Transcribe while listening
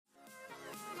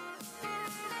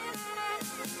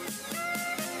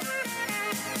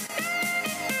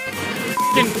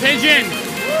Pigeon.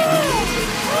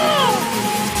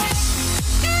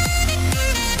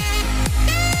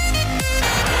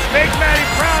 Make Maddie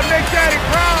proud, make Daddy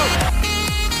proud.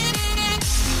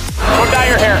 Go dye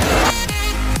your hair.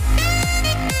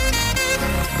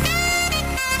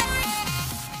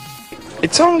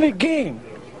 It's only a game.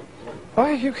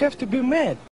 Why you have to be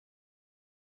mad?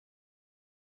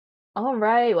 All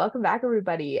right, welcome back,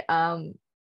 everybody.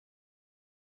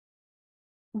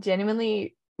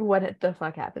 Genuinely, what the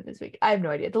fuck happened this week? I have no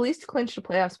idea. The Leafs clinched a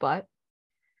playoff spot.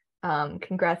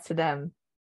 Congrats to them.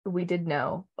 We did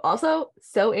know. Also,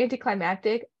 so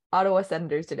anticlimactic, Ottawa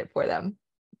Senators did it for them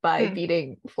by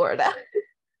beating Florida.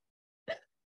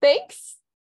 Thanks.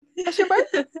 Question mark?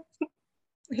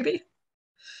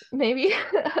 Maybe.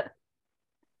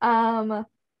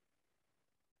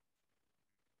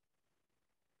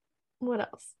 What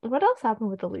else? What else happened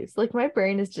with the Leafs? Like, my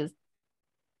brain is just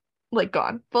like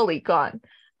gone, fully gone.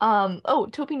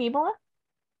 Topi Niemela,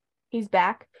 he's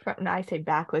back from. No, I say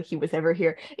back like he was ever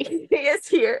here. He is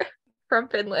here from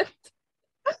Finland.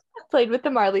 Played with the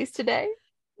Marlies today.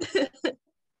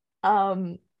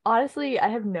 Honestly, I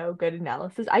have no good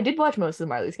analysis. I did watch most of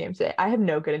the Marlies games today. I have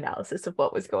no good analysis of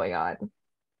what was going on.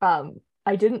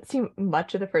 I didn't see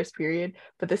much of the first period,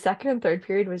 but the second and third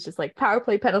period was just like power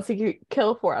play, penalty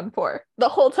kill, 4-on-4 the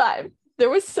whole time. There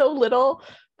was so little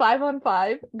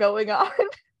 5-on-5 going on.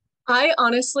 I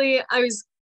was,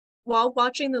 while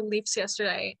watching the Leafs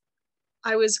yesterday,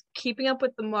 I was keeping up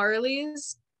with the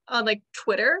Marlies on like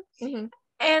Twitter,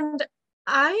 and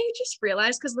I just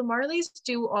realized, because the Marlies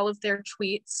do all of their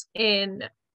tweets in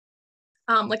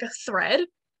like a thread.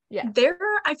 Yeah.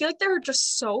 I feel like there are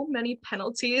just so many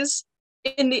penalties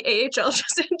in the AHL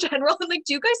just in general. And like,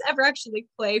 do you guys ever actually like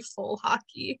play full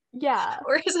hockey? Yeah.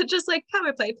 Or is it just like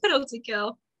power play, penalty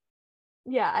kill?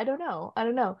 Yeah, I don't know.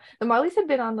 The Marlies have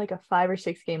been on like a 5 or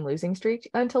 6 game losing streak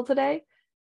until today.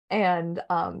 And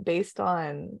based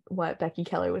on what Becky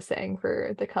Keller was saying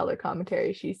for the color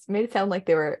commentary, she's made it sound like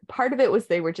they were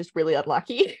just really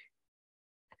unlucky.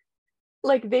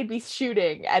 Like they'd be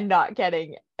shooting and not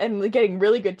getting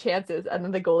really good chances, and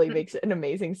then the goalie makes an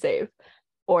amazing save,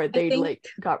 or they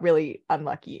got really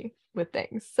unlucky with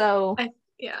things. So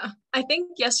I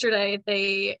think yesterday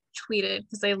they tweeted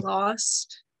because they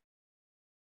lost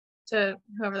to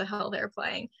whoever the hell they're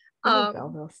playing.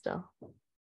 Belleville still.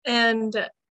 And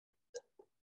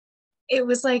it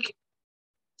was like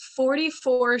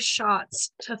 44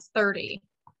 shots to 30.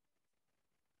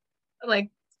 Like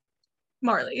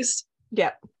Marlies.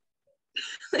 Yep.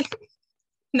 Like,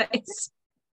 nice.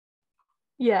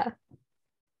 Yeah.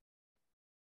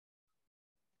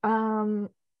 The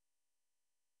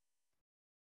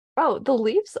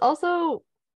Leafs also.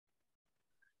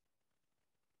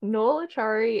 Noel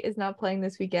Acciari is not playing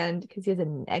this weekend because he has a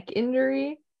neck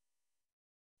injury.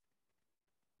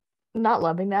 Not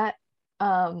loving that.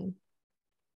 I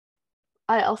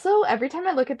also, every time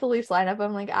I look at the Leafs lineup,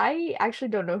 I'm like, I actually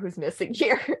don't know who's missing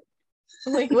here.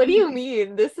 I'm like, what do you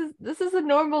mean? This is a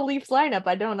normal Leafs lineup.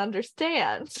 I don't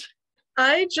understand.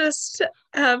 I just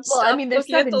have looking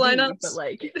at the lineups, but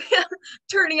like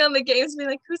turning on the games, and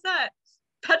being like, who's that?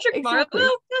 Patrick Marleau?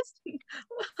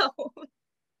 Wow.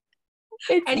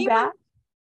 It's anyone? that.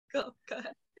 Go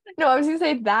ahead. No, I was gonna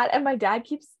say that, and my dad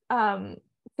keeps Sam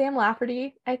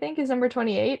Lafferty, I think, is number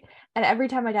 28. And every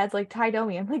time my dad's like, Ty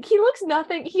Domi, I'm like, he looks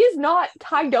nothing. He is not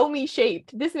Ty Domi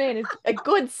shaped. This man is a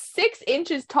good 6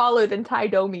 inches taller than Ty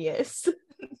Domi is.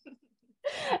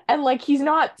 And like, he's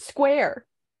not square.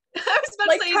 I was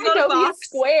about to say, Ty Domi is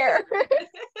square.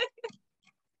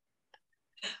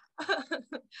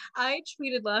 I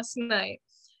tweeted last night,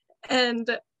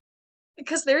 and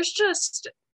because there's just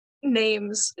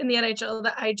names in the NHL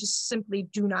that I just simply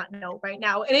do not know right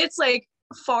now. And it's like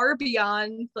far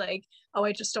beyond like, oh,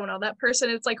 I just don't know that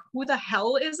person. It's like, who the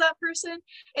hell is that person?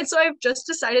 And so I've just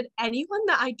decided anyone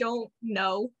that I don't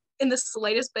know in the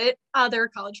slightest bit, they're a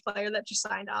college player that just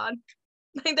signed on.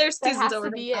 Like their season's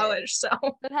over from college, so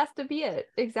that has to be it.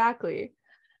 Exactly.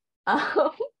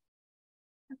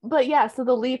 But yeah, so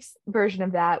the Leafs version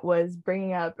of that was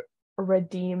bringing up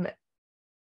Radim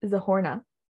Zahorna.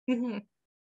 I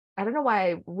don't know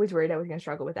why I was worried I was going to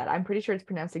struggle with that. I'm pretty sure it's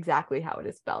pronounced exactly how it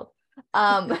is spelled.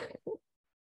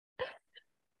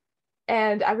 And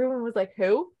everyone was like,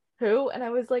 who? And I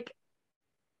was like,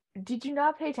 did you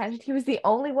not pay attention? He was the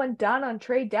only one done on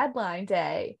trade deadline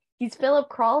day. He's Philip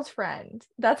Kral's friend.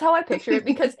 That's how I picture it,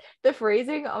 because the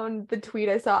phrasing on the tweet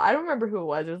I saw, I don't remember who it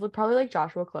was. It was probably like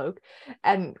Joshua Cloak.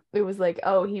 And it was like,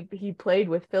 oh, he played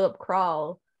with Philip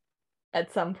Kral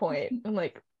at some point. I'm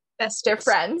like, they're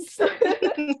friends.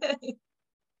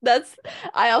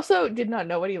 I also did not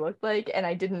know what he looked like, and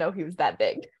I didn't know he was that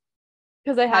big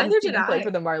because I hadn't Neither seen did him play I.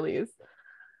 for the Marlies.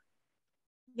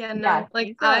 Yeah, Yeah, no.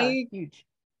 Like he's huge.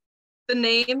 the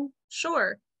name,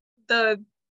 sure. The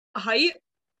height,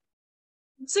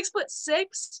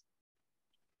 6'6".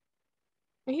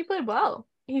 And he played well.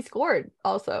 He scored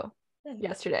also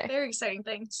yesterday. Very exciting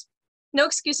things. No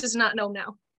excuses to not know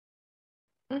now.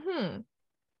 Mm-hmm.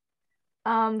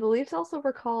 The Leafs also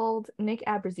recalled Nick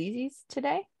Abruzzese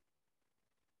today.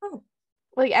 Oh.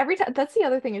 Like every time, that's the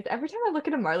other thing is every time I look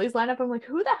at a Marlies lineup, I'm like,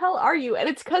 who the hell are you? And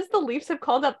it's because the Leafs have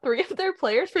called up 3 of their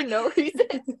players for no reason.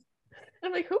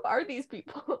 I'm like, who are these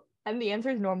people? And the answer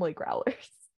is normally growlers.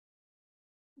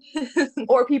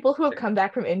 Or people who have come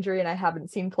back from injury and I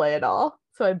haven't seen play at all.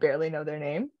 So I barely know their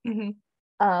name.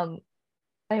 Mm-hmm.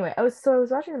 Anyway, I was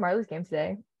watching the Marlies game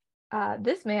today.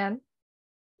 This man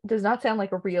does not sound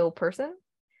like a real person.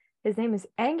 His name is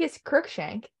Angus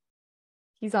Crookshank.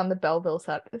 He's on the Belleville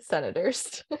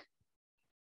Senators.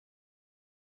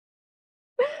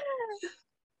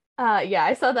 Yeah,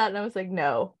 I saw that and I was like,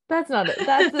 no, that's not it.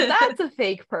 That's a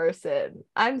fake person.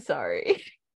 I'm sorry.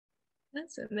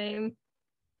 That's a name.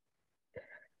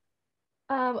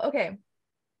 Okay.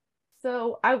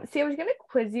 So I was gonna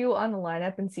quiz you on the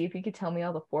lineup and see if you could tell me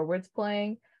all the forwards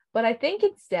playing, but I think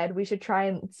instead we should try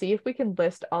and see if we can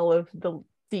list all of the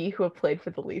D who have played for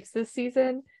the Leafs this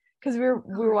season. Because we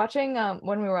were watching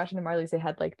when we were watching the Marlies, they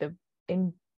had like the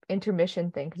intermission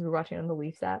thing because we were watching on the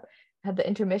Leafs app. Had the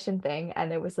intermission thing,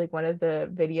 and it was like one of the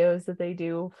videos that they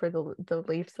do for the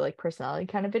Leafs, like personality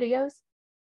kind of videos.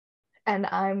 And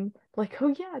I'm like,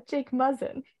 oh yeah, Jake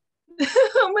Muzzin.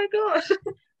 Oh my god.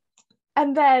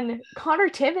 And then Connor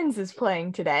Timmins is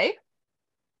playing today.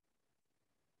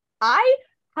 I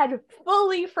had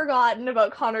fully forgotten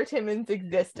about Connor Timmins'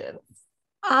 existence.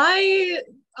 I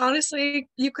honestly,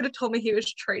 you could have told me he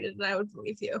was traded and I would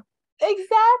believe you.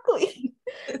 Exactly.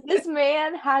 This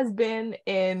man has been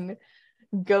in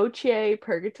Gauthier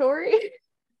purgatory.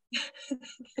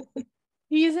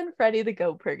 He's in Freddie the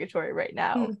Goat purgatory right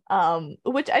now.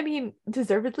 Which I mean,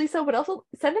 deservedly so, but also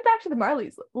send it back to the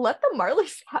Marlies. Let the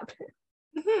Marlies happen.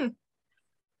 Mm-hmm.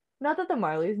 Not that the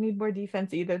Marlies need more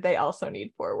defense either. They also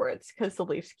need forwards because the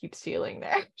Leafs keep stealing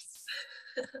theirs.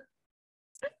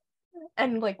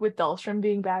 And like with Dahlstrom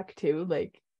being back too,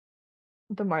 like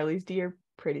the Marlies D are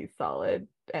pretty solid.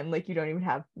 And like you don't even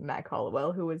have Matt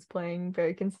Hollowell, who was playing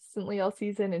very consistently all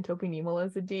season, and Topi Niemelä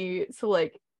as a D. So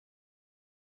like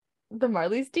the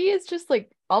Marlies D is just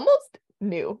like almost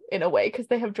new in a way because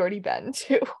they have Jordy Ben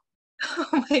too.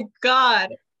 Oh my god.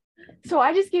 So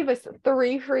I just gave us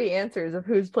 3 free answers of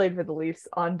who's played for the Leafs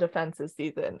on defense this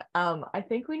season. I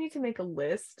think we need to make a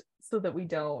list so that we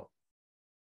don't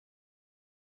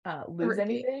lose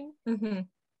anything. Mm-hmm.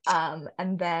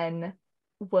 And then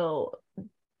we'll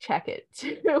check it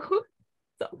to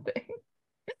something.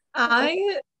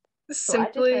 I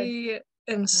simply I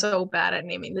am so bad at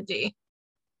naming the D.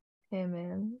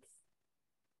 Timmins.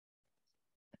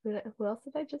 Who else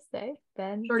did I just say?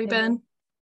 Ben. Jordy Timmins. Ben.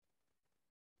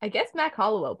 I guess Mac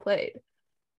Hollowell played.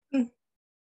 Mm.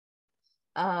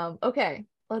 Okay,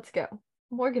 let's go.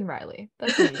 Morgan Riley.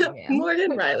 That's an easy man.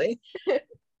 Morgan Riley.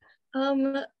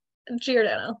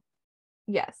 Giordano.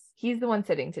 Yes, he's the one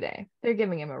sitting today. They're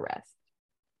giving him a rest,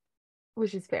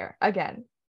 which is fair. Again,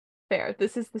 fair.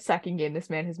 This is the second game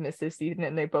this man has missed this season,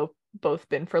 and they've both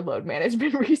been for load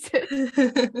management reasons.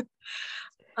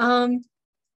 I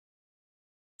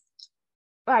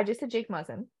just said Jake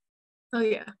Muzzin. Oh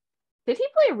yeah. Did he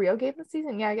play a real game this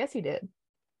season? Yeah, I guess he did.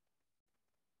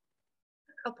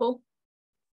 A couple.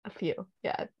 A few.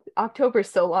 Yeah. October's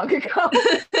so long ago.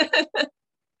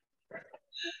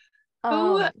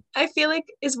 Who I feel like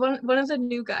is one of the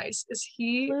new guys. Is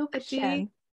he Luke Shen?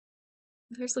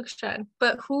 There's Luke Shen.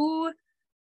 But who?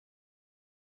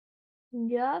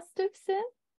 Gustafson?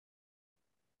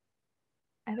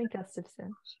 I think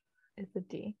Gustafson is the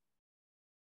D.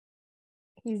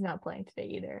 He's not playing today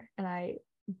either. And I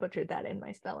butchered that in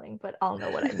my spelling, but I'll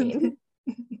know what I mean.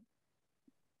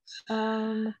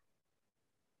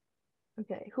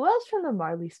 Okay. Who else from the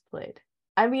Marlies played?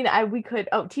 I mean, we could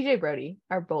TJ Brody,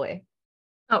 our boy.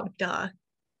 Oh, duh.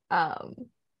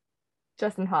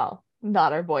 Justin Hall,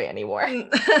 not our boy anymore.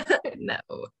 No.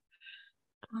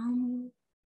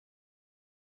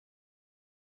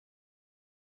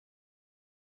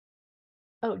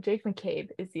 Jake McCabe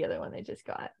is the other one they just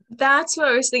got. That's what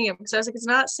I was thinking, because I was like, it's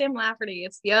not Sam Lafferty,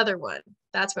 it's the other one.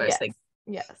 That's what I was thinking.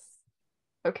 Yes.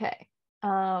 Okay.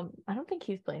 I don't think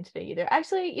he's playing today either.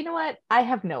 Actually, you know what? I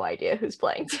have no idea who's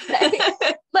playing today.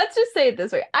 Let's just say it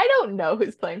this way. I don't know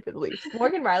who's playing for the Leafs.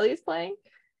 Morgan Riley is playing.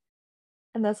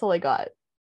 And that's all I got.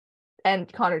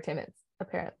 and Connor Timmins,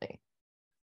 apparently.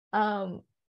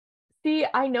 See,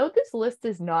 I know this list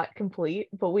is not complete,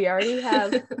 but we already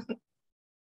have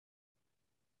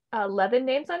 11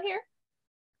 names on here.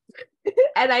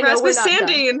 And I know Rasmus we're not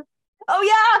Sandin. done. Oh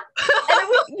yeah. And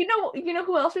then you know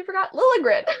who else we forgot?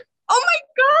 Lilligren. Oh my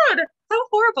god! How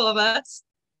horrible of us.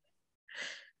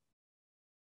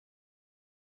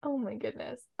 Oh my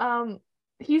goodness.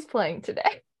 He's playing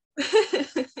today.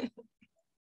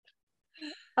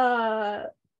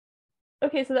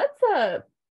 Okay, so that's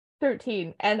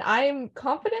 13, and I'm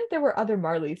confident there were other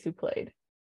Marlies who played.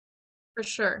 For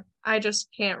sure. I just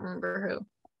can't remember who.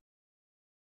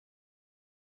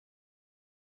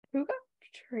 Who got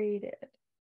traded?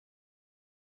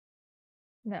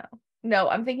 No,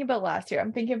 I'm thinking about last year.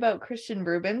 I'm thinking about Christian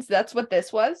Rubens. That's what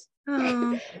this was.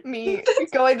 Me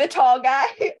going the tall guy.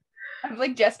 I'm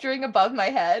like gesturing above my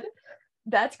head.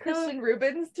 That's Christian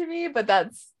Rubens to me, but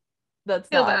that's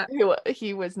not who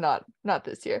he was. Not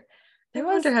this year. I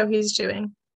wonder how he's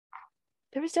doing.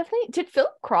 There was definitely. Did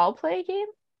Philip Krall play a game?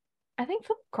 I think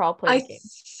Philip Krall played a game.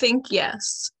 I think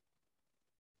yes.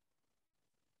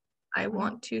 I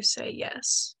want to say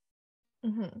yes.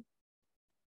 Mm-hmm.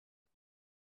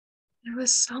 There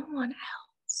was someone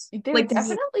else. There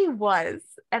definitely was,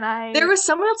 and there was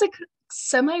someone else like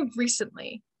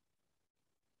semi-recently.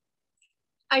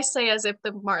 I say as if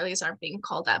the Marlies aren't being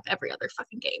called up every other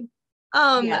fucking game.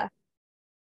 Yeah.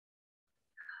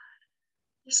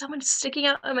 There's someone sticking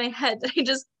out in my head that I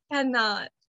just cannot.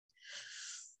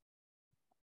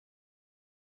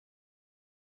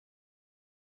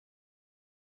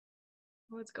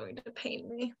 Oh, it's going to pain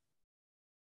me.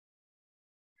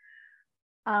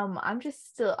 I'm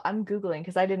Googling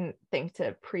because I didn't think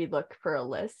to pre-look for a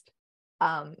list.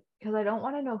 Because I don't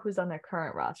want to know who's on their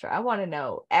current roster. I want to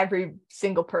know every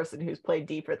single person who's played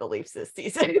D for the Leafs this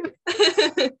season.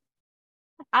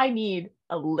 I need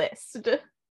a list.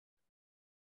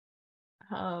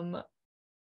 Yeah,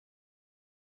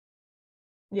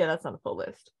 that's not a full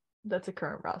list. That's a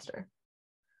current roster.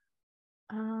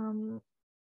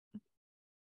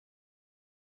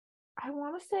 I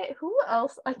want to say who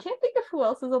else? I can't think of who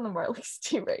else is on the Marlies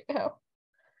team right now.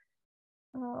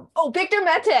 Victor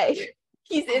Mete.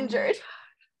 He's injured.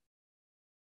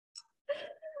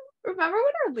 Remember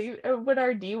when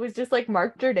our D was just like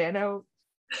Mark Giordano,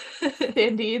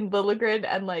 Sandin, Lilligren,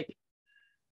 and like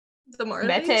the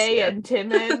Marlies, Mete and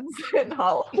Timmins and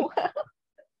Hollowell.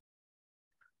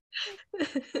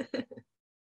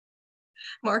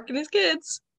 Mark and his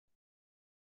kids.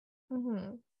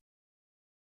 Mm-hmm.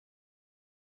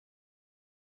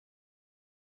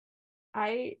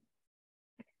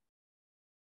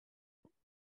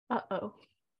 Uh-oh.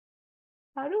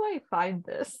 How do I find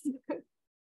this?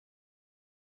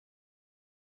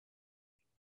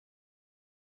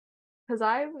 Because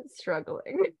I'm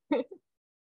struggling.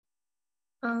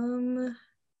 I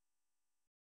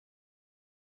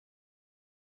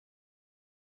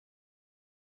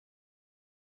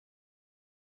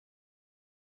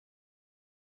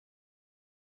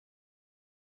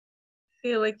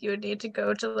feel like you would need to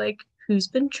go to like who's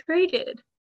been traded.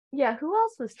 Yeah, who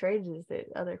else was traded is the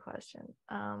other question.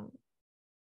 No,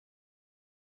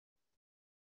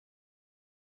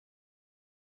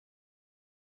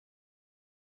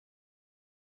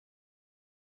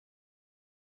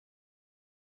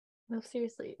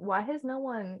 seriously, why has no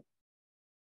one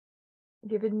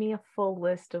given me a full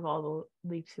list of all the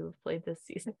Leafs who have played this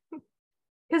season?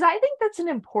 Because I think that's an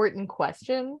important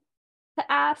question to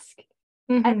ask,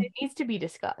 and it needs to be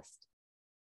discussed.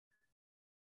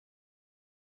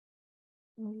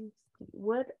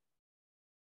 What?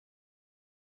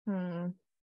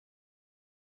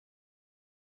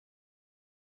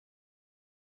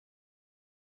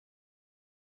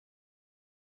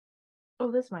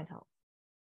 Oh, this might help.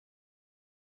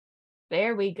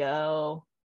 There we go.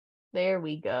 Sort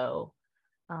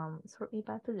me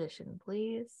by position,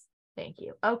 please. Thank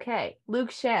you. Okay.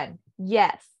 Luke Shen.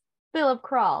 Yes. Philip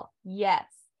Krall. Yes.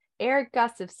 Eric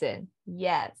Gustafson.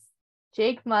 Yes.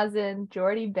 Jake Muzzin,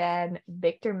 Jordy Ben,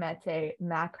 Victor Mete,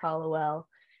 Mac Hollowell,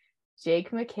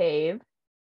 Jake McCabe,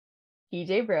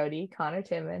 TJ Brody, Connor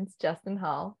Timmins, Justin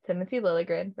Hall, Timothy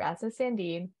Lilligren, Rasmus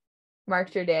Sandin,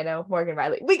 Mark Giordano, Morgan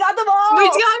Riley. We got them all! We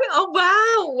got it! Oh,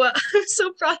 wow! I'm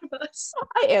so proud of us.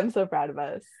 I am so proud of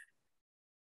us.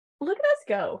 Look at us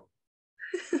go.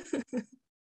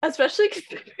 Especially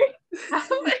considering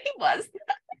how many was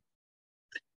that?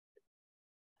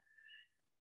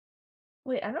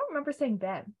 Wait, I don't remember saying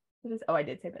Ben. I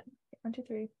did say Ben. 1, 2,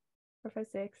 3, 4, 5,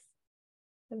 6,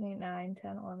 7, 8, 9,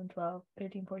 10, 11, 12,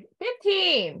 13, 14,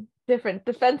 15 different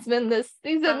defensemen this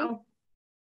season. Wow.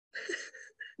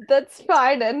 That's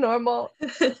fine and normal.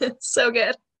 So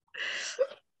good.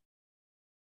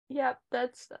 Yep,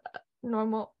 that's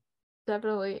normal.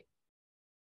 Definitely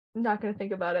not gonna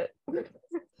think about it.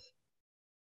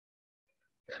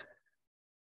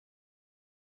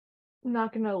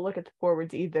 Not gonna look at the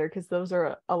forwards either, because those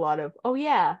are a lot of, oh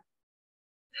yeah,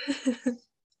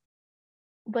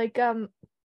 like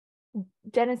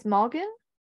Dennis Malgin.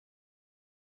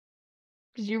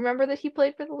 Did you remember that he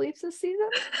played for the Leafs this season?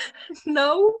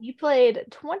 No. He played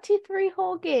 23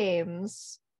 whole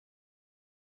games.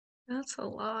 That's a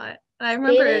lot. I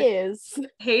remember It is.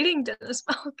 hating Dennis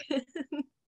Malkin.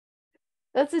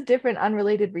 That's a different,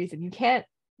 unrelated reason.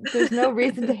 There's no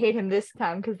reason to hate him this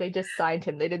time because they just signed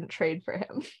him. They didn't trade for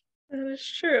him. That is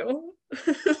true.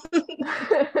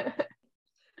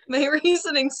 My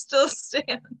reasoning still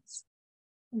stands.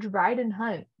 Dryden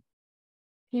Hunt.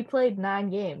 He played 9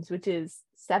 games, which is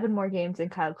 7 more games than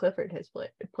Kyle Clifford has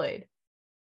played.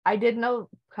 I did know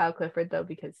Kyle Clifford, though,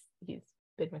 because he's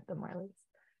been with the Marlies.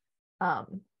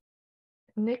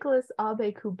 Nicholas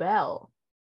Aube-Kubel.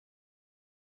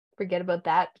 Forget about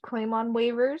that claim on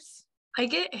waivers. I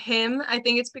get him. I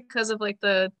think it's because of like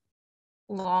the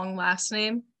long last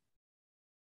name.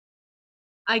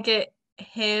 I get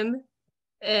him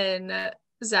and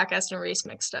Zach Aston Reese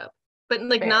mixed up, but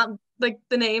like Fair. Not like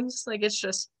the names. Like it's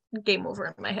just game over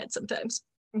in my head sometimes.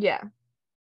 Yeah.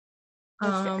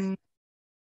 Yeah.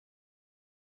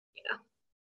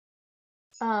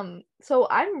 So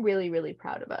I'm really, really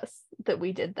proud of us that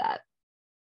we did that.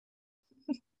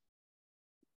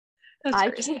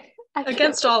 That's crazy.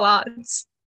 Against all odds.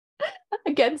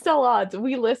 Against all odds,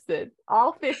 we listed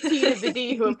all 15 of the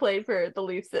D who have played for the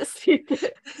Leafs this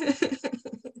season.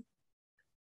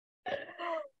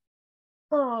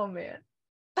 Oh man.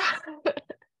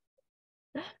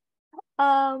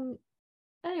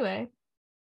 Anyway.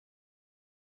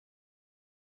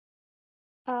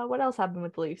 What else happened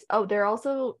with the Leafs? Oh, they're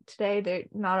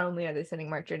not only are they sending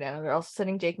Marcher down, they're also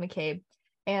sending Jake McCabe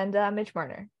and Mitch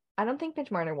Marner. I don't think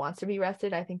Mitch Marner wants to be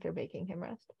rested. I think they're making him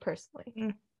rest,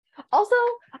 personally. Also,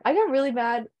 I got really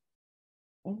mad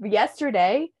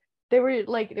yesterday. There's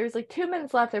like 2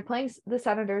 minutes left. They're playing the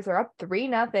Senators. They're up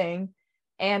 3-0.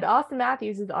 And Austin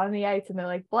Matthews is on the ice. And they're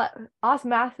like, Austin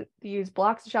Matthews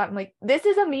blocks the shot. I'm like, this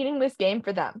is a meaningless game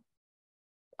for them.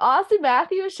 Austin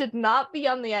Matthews should not be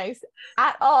on the ice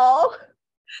at all.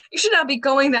 You should not be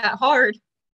going that hard.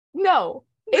 No.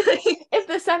 If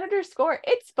the Senators score,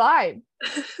 it's fine.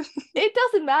 It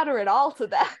doesn't matter at all to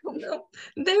them. No,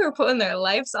 they were putting their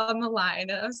lives on the line.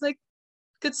 And I was like,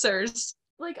 good sirs.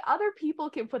 Like, other people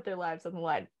can put their lives on the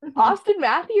line. Austin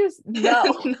Matthews,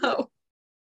 no. No.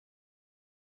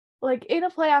 Like, in a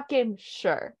playoff game,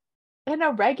 sure. In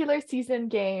a regular season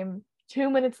game, 2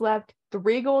 minutes left,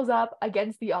 3 goals up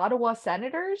against the Ottawa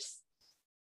Senators?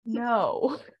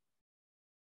 No.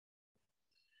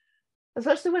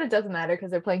 Especially when it doesn't matter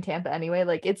because they're playing Tampa anyway.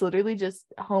 Like, it's literally just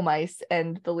home ice,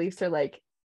 and the Leafs are like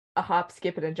a hop,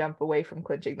 skip, and a jump away from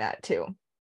clinching that too.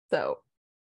 So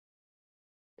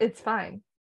it's fine.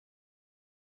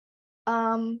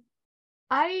 We're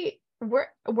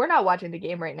not watching the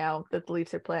game right now that the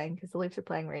Leafs are playing because the Leafs are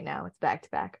playing right now. It's back to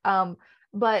back.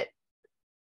 But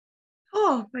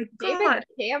oh my God, David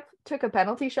Camp took a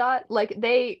penalty shot. Like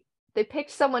they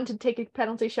picked someone to take a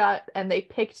penalty shot, and they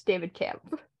picked David Camp.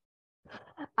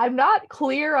 I'm not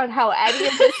clear on how any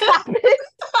of this happened,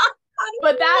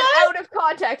 but that out of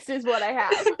context is what I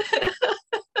have.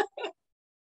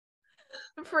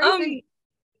 The phrasing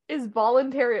is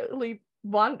voluntary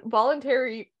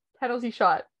penalty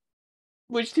shot,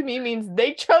 which to me means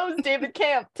they chose David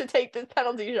Camp to take this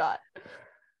penalty shot.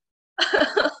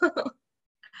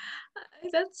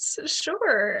 That's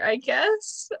sure, I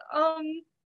guess.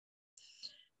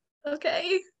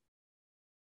 Okay.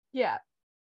 Yeah.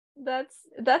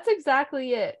 That's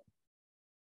exactly it.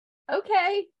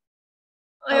 Okay.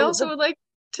 I also would like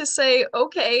to say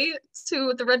okay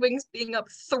to the Red Wings being up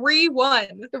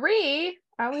 3-1. 3?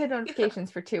 I only had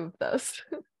notifications for 2 of those.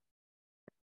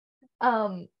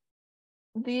 The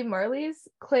Marlies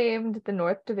claimed the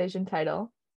North Division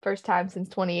title. First time since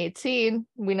 2018.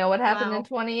 We know what happened in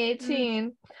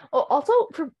 2018. Oh, also,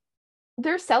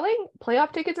 they're selling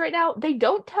playoff tickets right now. They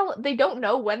don't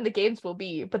know when the games will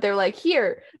be, but they're like,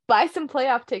 here, buy some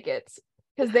playoff tickets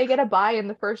because they get a bye in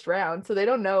the first round, so they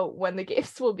don't know when the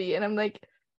games will be. And I'm like,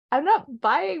 I'm not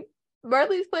buying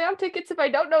Marlies playoff tickets if I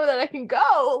don't know that I can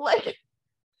go. Like,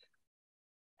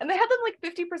 and they had them like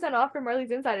 50% off for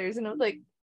Marlies Insiders, and I was like,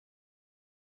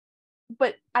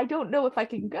 but I don't know if I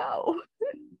can go.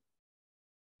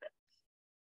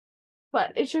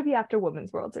 But it should be after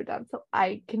Women's Worlds are done, so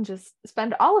I can just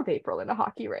spend all of April in a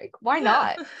hockey rink. Why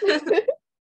not? I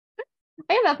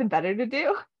have nothing better to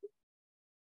do.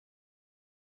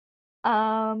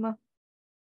 No,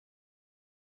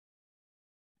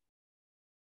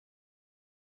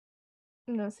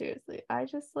 seriously. I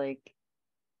just like,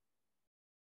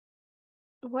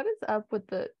 what is up with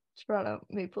the Toronto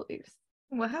Maple Leafs?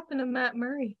 What happened to Matt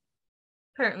Murray?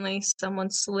 Apparently someone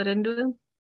slid into him.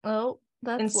 Oh,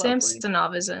 that's and lovely.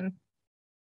 Samsonov is in.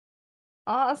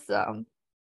 Awesome.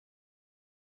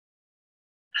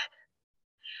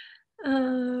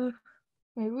 Maybe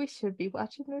we should be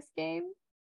watching this game?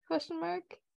 Question mark.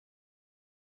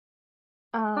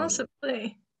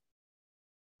 Possibly.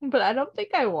 But I don't think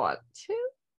I want to.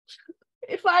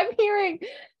 If I'm hearing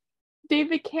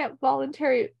David Camp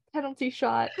voluntary penalty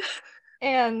shot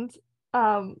and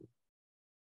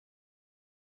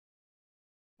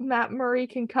Matt Murray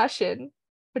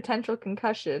potential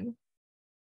concussion.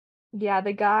 Yeah,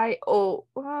 the guy,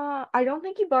 I don't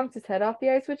think he bonked his head off the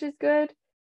ice, which is good,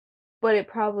 but it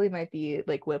probably might be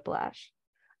like whiplash.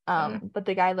 But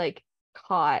the guy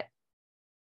caught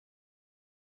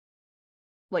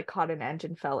an edge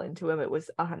and fell into him. It was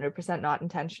 100% not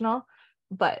intentional,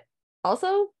 but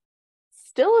also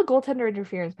still a goaltender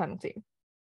interference penalty.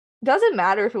 Doesn't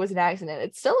matter if it was an accident,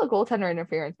 it's still a goaltender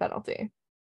interference penalty.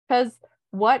 Because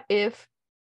what if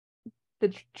the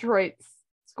Detroit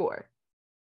score?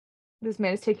 This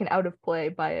man is taken out of play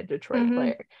by a Detroit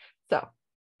player. So,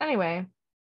 anyway.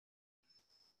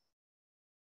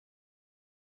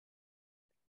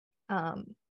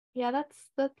 Yeah, that's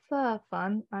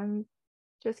fun. I'm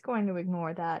just going to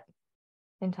ignore that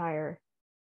entire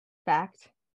fact.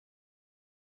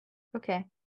 Okay.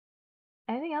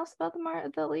 Anything else about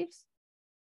the Leafs?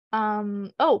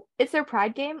 It's their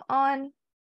Pride game on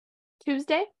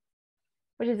Tuesday,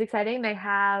 which is exciting. They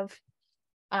have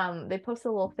they posted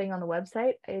a little thing on the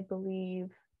website, I believe.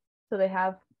 So they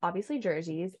have obviously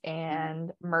jerseys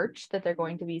and merch that they're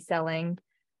going to be selling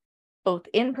both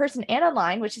in person and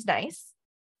online, which is nice.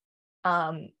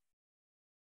 And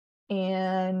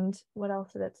what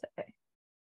else did it say?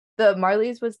 The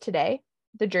Marlies was today.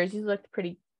 The jerseys looked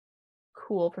pretty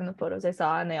cool from the photos I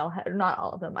saw, and they all had, not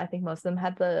all of them, I think most of them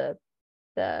had the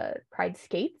Pride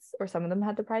skates, or some of them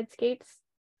had the Pride skates,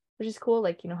 which is cool.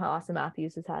 Like, you know how Austin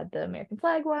Matthews has had the American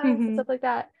flag ones and stuff like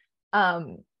that.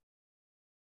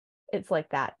 It's like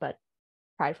that, but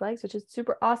Pride flags, which is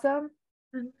super awesome.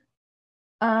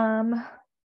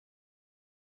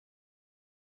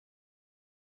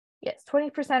 Yes,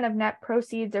 20% of net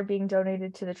proceeds are being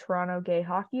donated to the Toronto Gay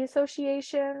Hockey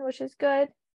Association, which is good.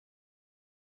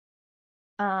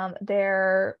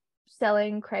 They're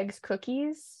selling Craig's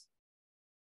cookies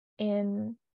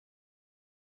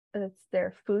it's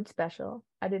their food special.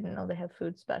 I didn't know they have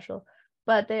food special,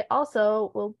 but they also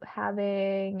will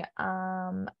having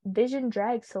Vision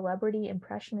Drag Celebrity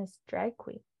Impressionist Drag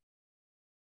Queen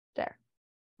there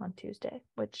on Tuesday,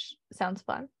 which sounds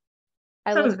fun.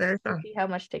 I looked to see how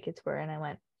much tickets were, and I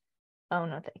went, oh,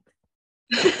 no thanks.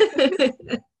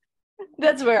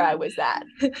 That's where I was at.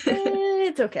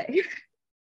 It's okay.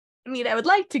 I mean, I would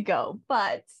like to go,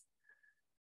 but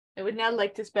I would not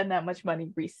like to spend that much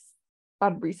money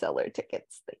on reseller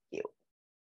tickets. Thank you.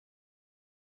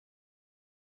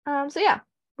 So yeah,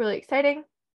 really exciting.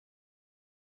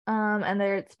 And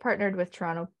it's partnered with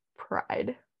Toronto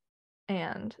Pride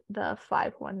and the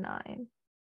 519,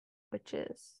 which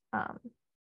is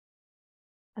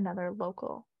another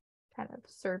local kind of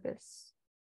service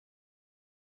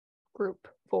group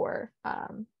for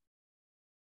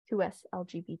 2S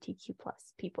LGBTQ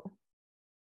plus people.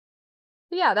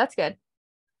 So yeah, that's good.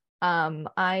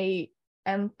 I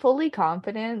am fully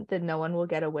confident that no one will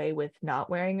get away with not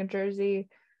wearing a jersey,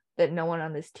 that no one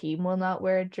on this team will not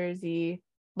wear a jersey.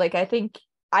 Like, I think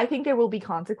there will be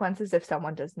consequences if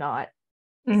someone does not,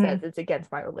 says it's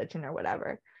against my religion or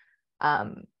whatever.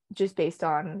 Just based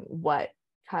on what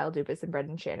Kyle Dubas and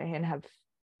Brendan Shanahan have,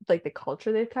 like, the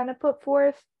culture they've kind of put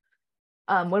forth.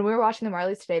 When we were watching the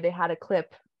Marlies today, they had a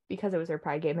clip, because it was their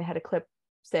Pride game, they had a clip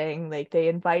saying, like, they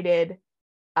invited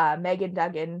Megan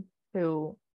Duggan,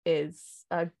 who is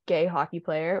a gay hockey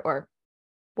player, or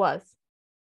was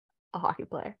a hockey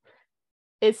player,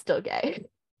 is still gay.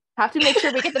 Have to make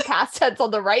sure we get the past tense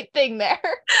on the right thing there.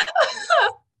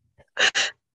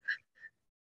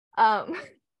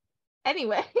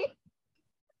 Anyway,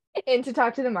 and to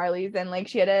talk to the Marlies, and like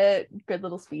she had a good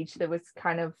little speech that was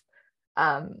kind of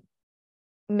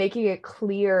making it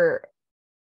clear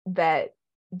that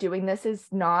doing this is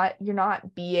not, you're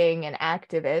not being an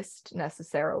activist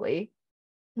necessarily.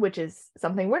 which is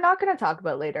something we're not going to talk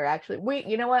about later, actually.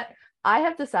 You know what? I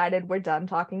have decided we're done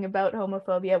talking about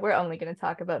homophobia. We're only going to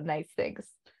talk about nice things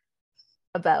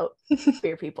about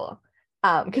queer people,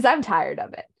 because I'm tired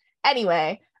of it.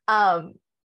 Anyway,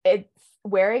 it's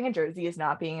wearing a jersey is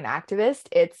not being an activist.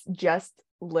 It's just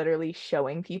literally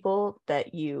showing people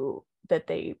that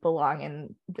they belong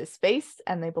in this space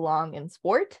and they belong in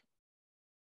sport,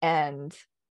 and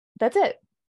that's it.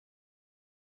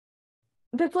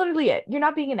 That's literally it. You're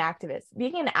not being an activist.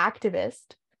 Being an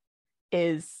activist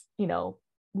is,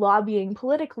 lobbying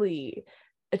politically,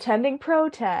 attending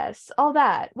protests, all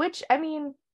that, which, I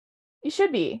mean, you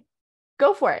should be.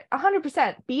 Go for it.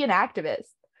 100% be an activist.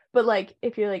 But, like,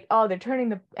 if you're like, oh, they're turning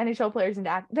the NHL players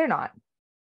into they're not.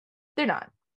 They're not.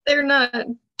 They're not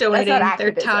donating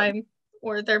their time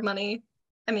or their money.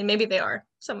 I mean, maybe they are.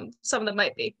 Some of them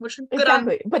might be, which good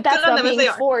exactly. But that's not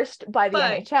being forced by the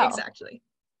NHL. Exactly.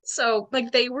 So,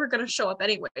 like, they were going to show up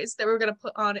anyways. They were going to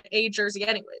put on a jersey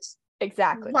anyways.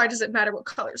 Exactly. Why does it matter what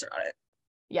colors are on it?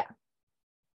 Yeah.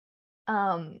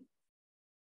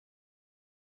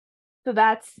 So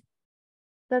that's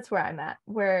where I'm at,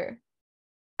 where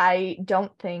I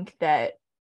don't think that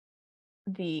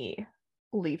the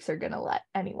Leafs are going to let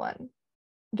anyone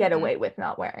get away with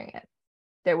not wearing it.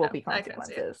 There will be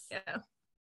consequences. Yeah.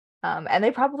 And they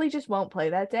probably just won't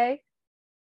play that day.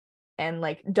 And,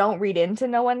 like, don't read into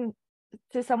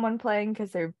someone playing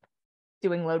because they're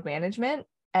doing load management,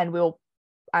 and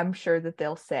I'm sure that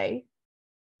they'll say,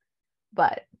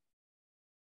 but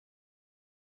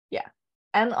yeah.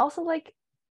 And also, like,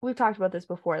 we've talked about this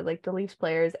before, like, the Leafs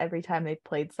players, every time they've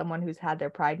played someone who's had their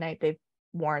Pride night, they've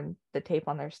worn the tape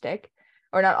on their stick,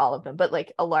 or not all of them, but,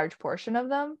 like, a large portion of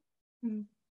them. Mm-hmm.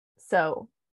 So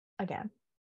again,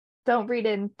 don't read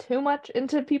in too much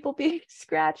into people being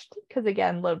scratched, because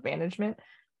again, load management,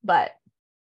 but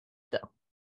still.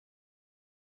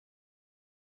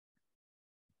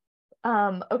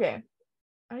 Okay.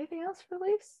 Anything else for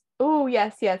Leafs? Oh,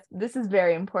 yes. This is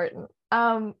very important.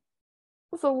 So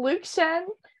Luke Shen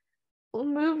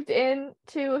moved in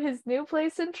to his new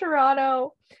place in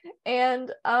Toronto,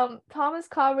 and Thomas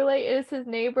Coverley is his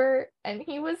neighbor, and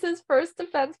he was his first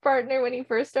defense partner when he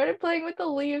first started playing with the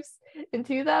Leafs in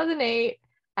 2008,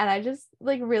 and I just,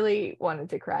 like, really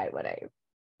wanted to cry when I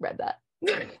read that.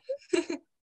 Can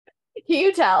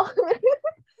you tell?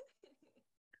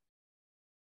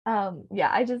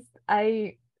 Yeah,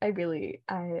 I really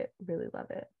love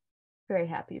it. Very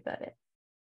happy about it.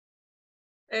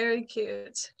 Very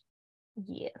cute.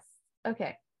 Yes.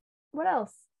 Okay. What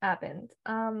else happened?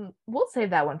 We'll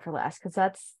save that one for last, because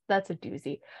that's a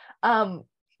doozy.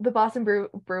 The Boston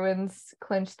Bruins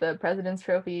clinched the President's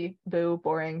Trophy. Boo,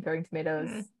 boring, throwing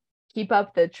tomatoes. Keep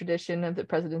up the tradition of the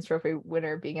President's Trophy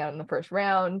winner being out in the first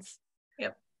round.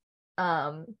 Yep.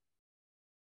 The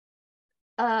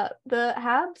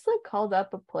Habs, like, called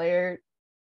up a player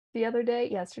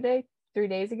yesterday, 3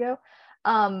 days ago.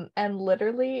 And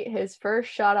literally his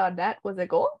first shot on net was a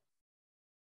goal.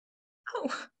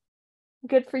 Oh.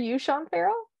 Good for you, Sean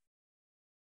Farrell.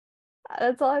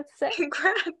 That's all I have to say.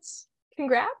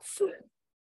 Congrats.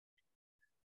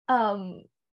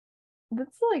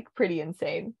 That's, like, pretty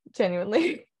insane,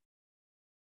 genuinely.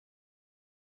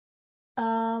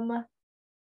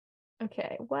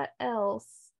 Okay, what else?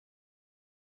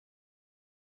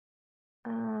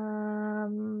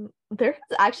 There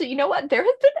has actually, you know what? There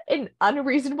has been an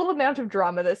unreasonable amount of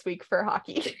drama this week for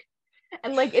hockey.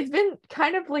 And, like, it's been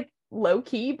kind of, like, low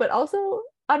key, but also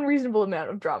unreasonable amount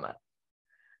of drama.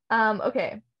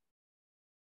 Okay.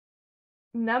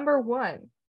 Number one.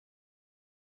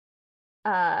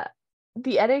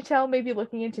 The NHL may be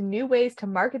looking into new ways to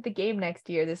market the game next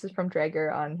year. This is from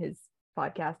Drager on his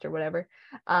podcast or whatever.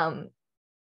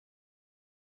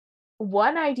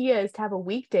 One idea is to have a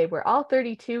weekday where all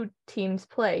 32 teams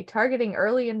play, targeting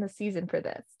early in the season for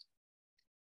this.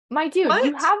 My dude, what?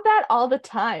 You have that all the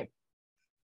time.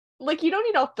 Like, you don't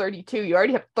need all 32. You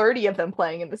already have 30 of them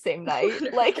playing in the same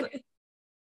night. Like,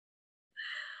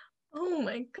 oh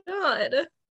my god.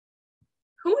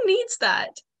 Who needs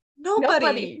that?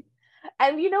 Nobody.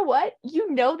 And you know what?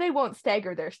 You know they won't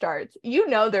stagger their starts. You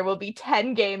know there will be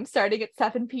 10 games starting at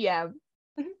 7 p.m.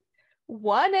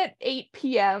 1 at 8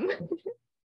 p.m.,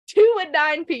 2 at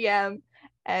 9 p.m.,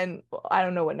 and I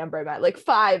don't know what number I'm at, like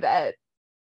 5 at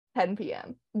 10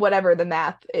 p.m. Whatever the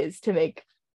math is to make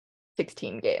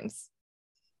 16 games.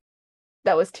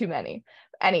 That was too many.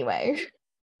 Anyway,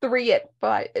 3 at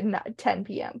 10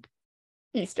 p.m.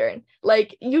 Eastern.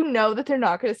 Like, you know that they're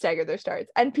not going to stagger their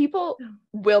starts, and people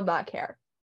will not care.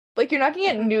 Like, you're not going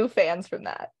to get new fans from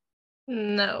that.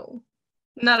 No,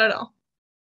 not at all.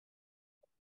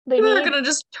 They People are need gonna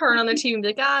just turn on their TV and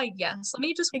be like, yes, let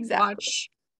me just watch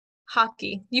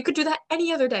hockey. You could do that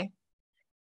any other day.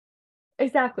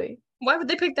 exactly. Why would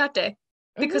they pick that day?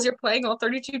 Because you're playing all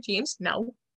 32 teams?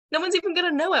 No. No one's even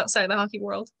gonna know outside the hockey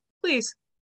world. Please.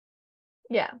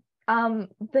 Yeah.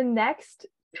 The next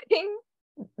thing,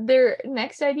 their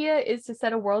next idea is to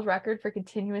set a world record for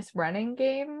continuous running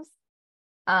games.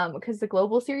 Because the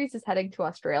global series is heading to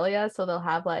Australia, so they'll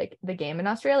have like the game in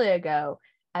Australia go,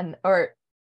 the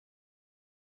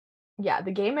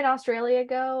game in Australia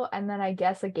go, and then I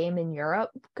guess a game in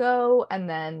Europe go, and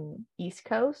then East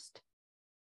Coast.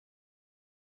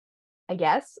 I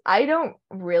guess. I don't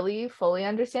really fully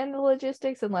understand the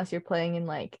logistics unless you're playing in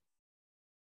like,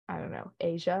 I don't know,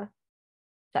 Asia,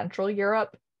 Central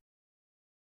Europe.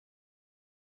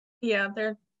 Yeah.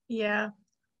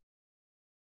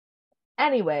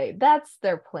 Anyway, that's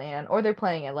their plan. Or they're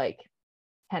playing at like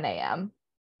 10 a.m.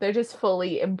 They're just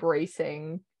fully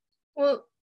embracing Well,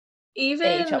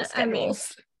 even, AHL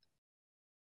schedules.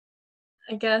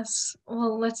 I guess,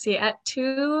 well, let's see. At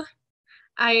 2,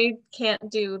 I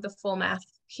can't do the full math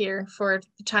here for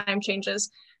the time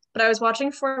changes, but I was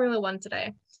watching Formula One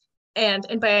today. And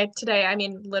by today, I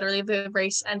mean literally the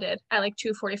race ended at like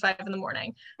 2:45 in the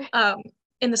morning.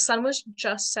 And the sun was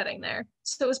just setting there.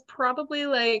 So it was probably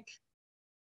like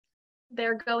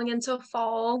they're going into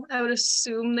fall. I would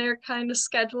assume their kind of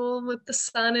schedule with the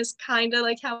sun is kind of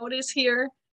like how it is here.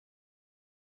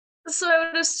 So I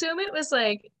would assume it was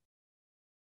like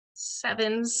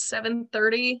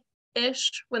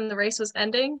 7:30-ish when the race was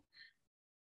ending.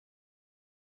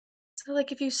 So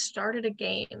like if you started a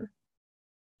game,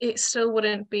 it still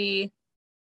wouldn't be,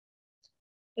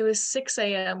 it was 6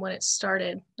 a.m. when it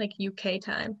started, like UK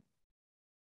time.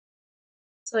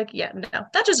 So like, yeah, no,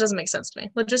 that just doesn't make sense to me.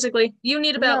 Logistically, you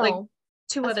need about like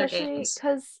 2 other games.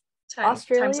 Because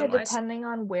Australia, depending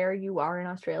on where you are in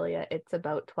Australia, it's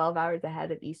about 12 hours ahead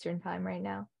of Eastern time right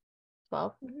now.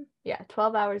 12? Mm-hmm. Yeah,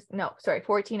 12 hours. No, sorry,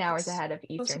 14 hours ahead of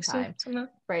Eastern time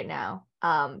right now.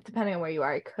 Depending on where you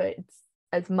are, it could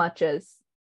as much as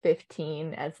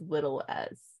 15, as little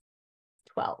as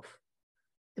 12,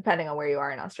 depending on where you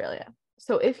are in Australia.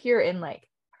 So if you're in like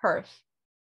Perth,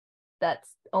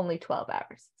 that's only 12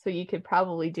 hours. So you could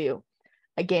probably do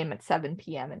a game at 7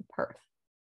 p.m. in Perth.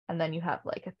 And then you have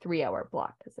like a 3-hour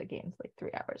block because the game's like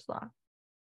 3 hours long.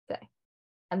 Say.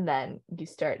 And then you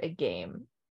start a game.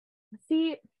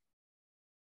 See?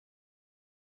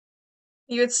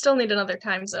 You would still need another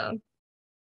time zone.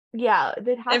 Yeah,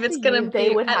 they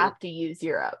would have to use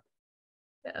Europe.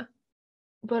 Yeah.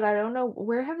 But I don't know,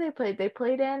 where have they played? They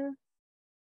played in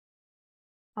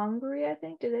Hungary, I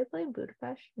think. Did they play in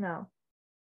Budapest? No.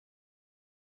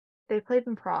 They played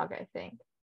in Prague, I think.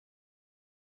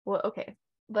 Well, okay.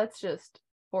 Let's just,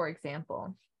 for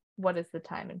example, what is the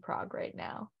time in Prague right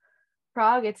now?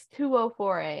 Prague, it's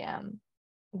 2:04 a.m.,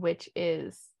 which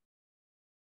is,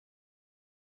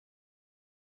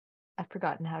 I've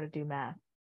forgotten how to do math.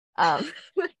 I'm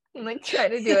like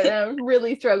trying to do it and I'm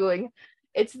really struggling.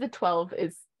 It's the 12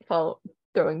 is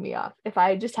throwing me off. If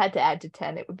I just had to add to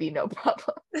 10, it would be no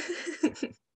problem.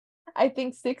 I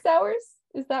think 6 hours.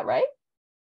 Is that right?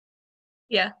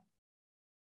 Yeah.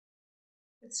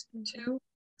 It's 2,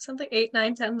 something, 8,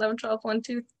 9, 10, 11, 12, 1,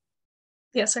 2.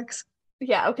 Yeah, 6.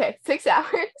 Yeah, okay. 6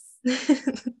 hours.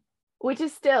 Which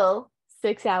is still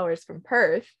 6 hours from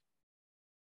Perth.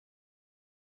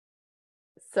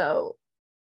 So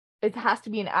it has to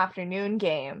be an afternoon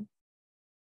game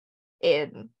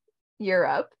in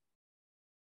Europe.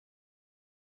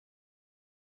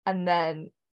 And then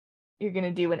you're going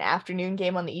to do an afternoon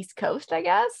game on the East Coast, I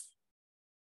guess.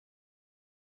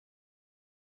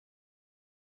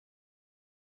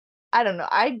 I don't know.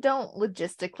 I can't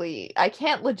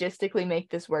logistically make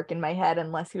this work in my head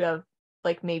unless you have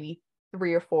like maybe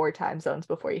 3 or 4 time zones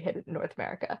before you hit it in North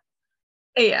America.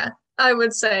 Yeah, I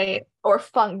would say. Or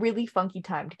really funky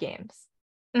timed games.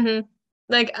 Mm-hmm.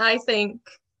 Like, I think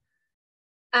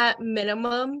at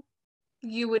minimum,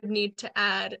 you would need to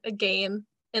add a game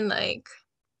in like,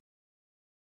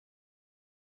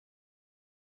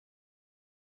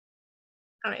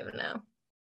 I don't even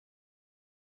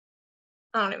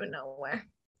know where.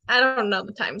 I don't know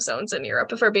the time zones in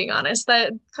Europe, if we're being honest.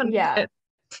 That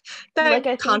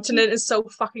continent is so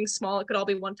fucking small. It could all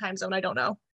be one time zone. I don't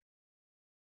know.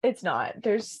 It's not.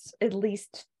 There's at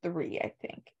least 3, I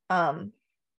think.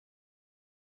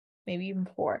 Maybe even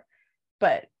 4.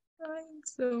 But time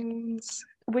zones.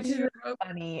 Which is really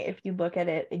funny if you look at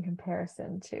it in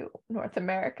comparison to North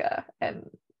America and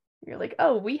you're like,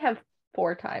 oh, we have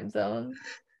 4 time zones.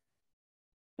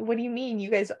 What do you mean?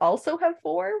 You guys also have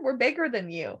 4? We're bigger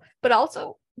than you. But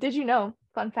also, did you know,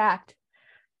 fun fact,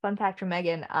 fun fact from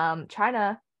Megan,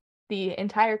 China, the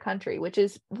entire country, which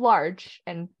is large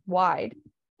and wide,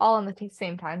 all on the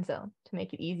same time zone to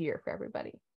make it easier for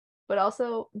everybody. But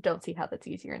also don't see how that's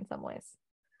easier in some ways.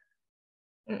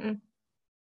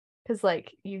 Because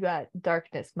like you got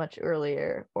darkness much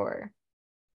earlier or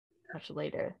much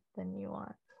later than you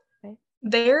want, right?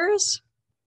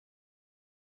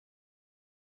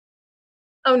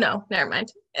 Oh no, never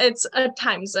mind. It's a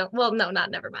time zone. Well, no, not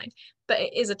never mind. But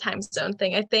it is a time zone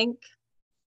thing. I think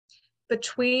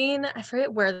between, I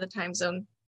forget where the time zone.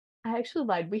 I actually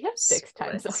lied. We have 6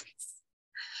 time zones.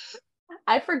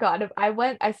 I forgot if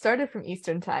I started from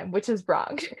Eastern time, which is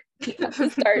wrong. You have to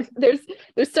start. There's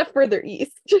stuff further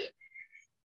east.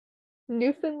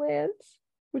 Newfoundland,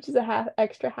 which is a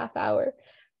extra half hour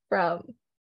from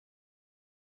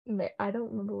I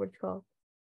don't remember what it's called.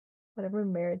 Whatever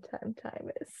maritime time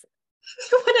is.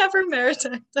 Whatever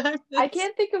maritime time is. I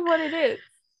can't think of what it is.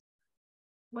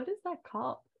 What is that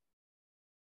called?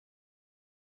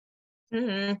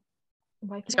 Y'all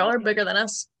are bigger than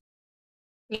us.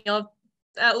 You know,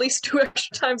 at least 2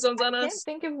 extra time zones on us. I can't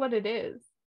think of what it is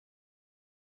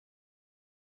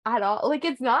at all. Like,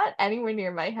 it's not anywhere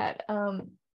near my head.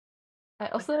 I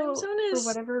also, for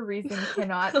whatever reason,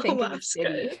 cannot think of a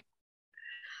city.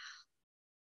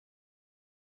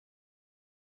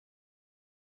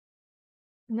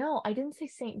 No, I didn't say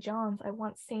St. John's. I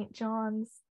want St. John's,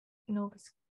 Nova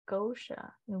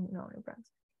Scotia. No, New Brunswick.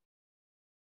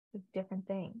 It's different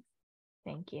things.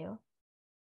 Thank you.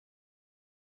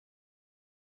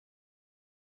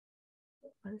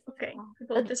 What is this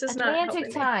Okay. This is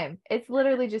Atlantic time. It's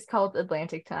literally just called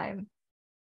Atlantic time.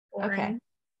 Boring. Okay.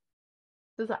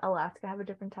 Does Alaska have a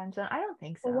different time zone? I don't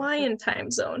think so. Hawaiian time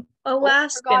zone.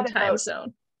 Alaskan time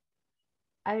zone.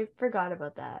 I forgot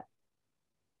about that.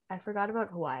 I forgot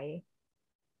about Hawaii.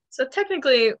 So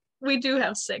technically, we do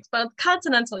have 6, but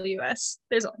continental US,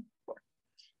 there's only 4.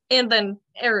 And then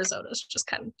Arizona's just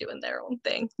kind of doing their own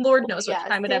thing. Lord knows what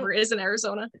time it ever is in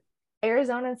Arizona.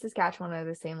 Arizona and Saskatchewan are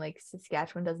the same. Like,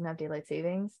 Saskatchewan doesn't have daylight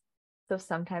savings. So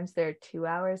sometimes they're 2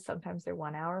 hours, sometimes they're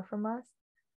 1 hour from us.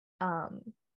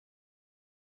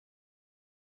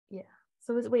 Yeah.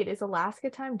 So is Alaska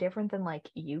time different than like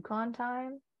Yukon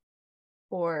time?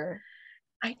 Or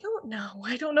I don't know.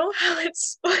 I don't know how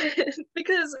it's split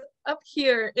because up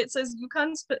here it says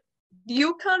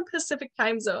Yukon Pacific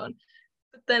time zone,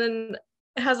 but then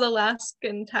it has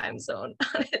Alaskan time zone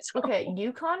on its own. Okay,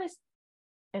 Yukon is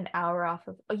an hour off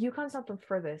of. Yukon's not the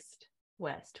furthest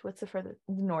west. What's the furthest?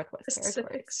 Northwest Territory.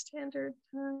 Pacific Standard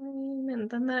Time, and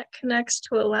then that connects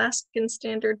to Alaskan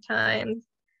Standard Time.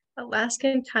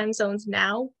 Alaskan time zones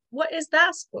now. What is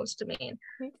that supposed to mean?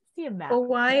 I need to see a map.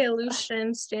 Hawaii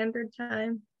Aleutian Standard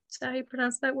Time. Is that how you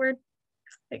pronounce that word?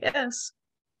 I guess.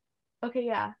 Okay,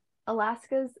 yeah.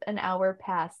 Alaska's an hour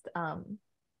past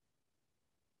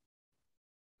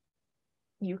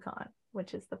Yukon,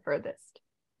 which is the furthest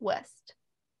west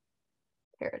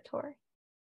territory.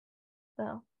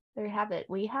 So there you have it.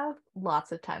 We have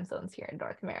lots of time zones here in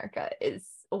North America, is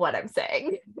what I'm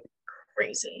saying.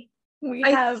 Crazy. We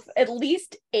have at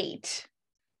least 8.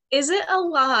 Is it a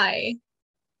lie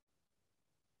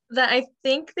that I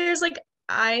think there's like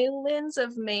islands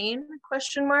of Maine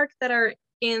that are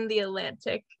in the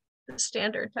Atlantic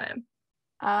Standard Time?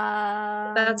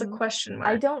 That's a question mark.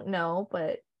 I don't know,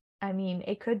 but I mean,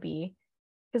 it could be.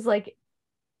 Because like,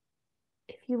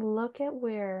 if you look at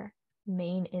where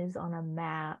Maine is on a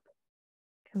map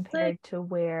compared to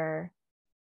where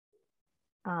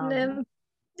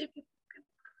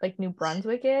like New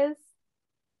Brunswick is,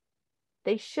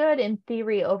 they should in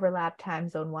theory overlap time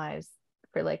zone wise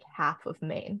for like half of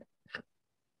Maine.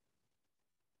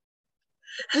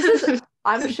 This is,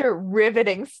 I'm sure,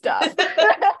 riveting stuff.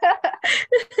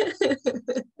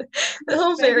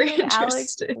 Oh, very interesting.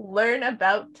 Alex learn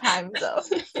about time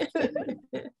zones.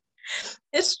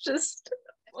 It's just,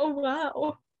 oh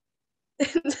wow.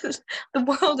 The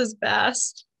world is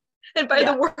vast. And by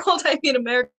the world, I mean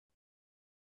America.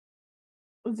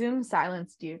 Zoom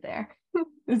silenced you there.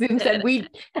 Zoom said,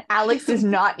 Alex does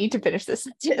not need to finish this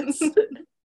sentence.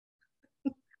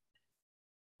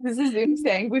 This is Zoom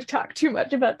saying we've talked too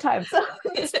much about time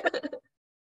zones.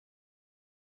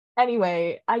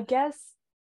 Anyway, I guess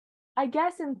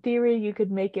in theory you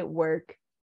could make it work,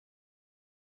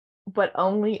 but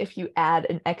only if you add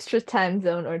an extra time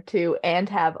zone or 2 and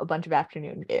have a bunch of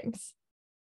afternoon games.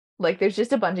 Like, there's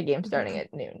just a bunch of games starting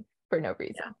at noon for no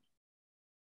reason. Yeah.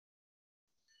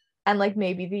 And like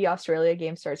maybe the Australia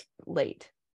game starts late,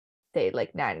 say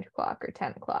like 9 o'clock or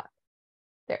 10 o'clock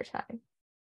their time.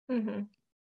 To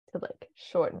like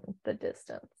shorten the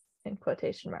distance in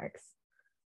quotation marks.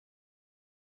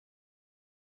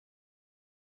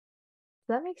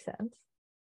 that make sense?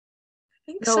 I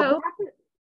think No, so.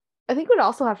 I think it would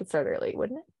also have to start early,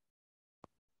 wouldn't it?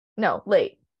 No,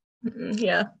 late.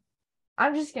 Yeah.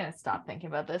 I'm just gonna stop thinking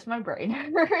about this. My brain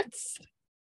hurts.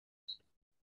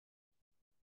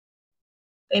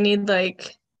 They need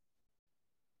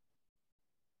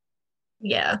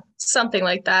something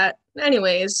like that.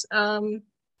 Anyways, I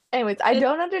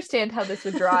don't understand how this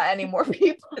would draw any more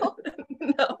people.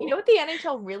 No. You know what the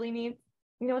NHL really needs?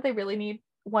 You know what they really need?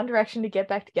 One Direction to get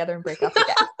back together and break up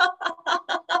again.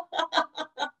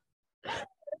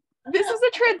 This is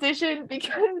a transition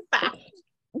because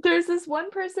there's this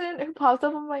one person who pops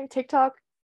up on my TikTok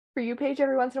For You page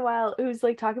every once in a while who's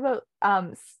like talking about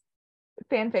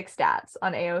fanfic stats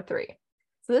on AO3.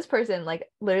 So this person like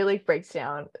literally breaks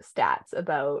down stats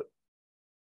about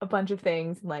a bunch of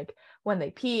things and like when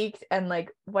they peaked, and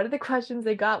like one of the questions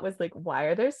they got was like, why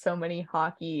are there so many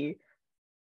hockey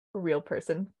real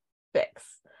person fics?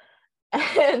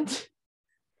 And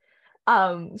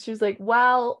she was like,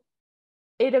 well,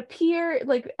 it appeared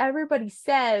like everybody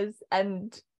says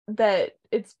and that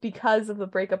it's because of the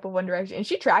breakup of One Direction, and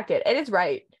she tracked it and it's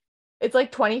right. It's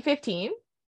like 2015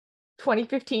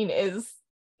 is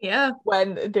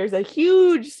when there's a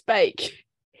huge spike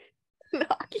in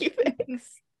hockey fics.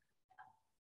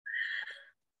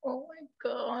 Oh my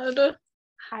god.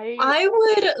 I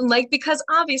would like, because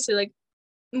obviously like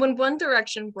when One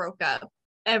Direction broke up,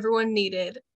 everyone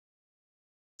needed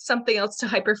something else to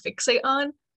hyperfixate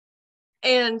on,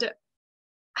 and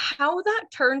how that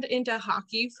turned into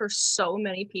hockey for so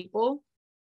many people,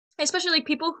 especially like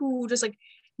people who just like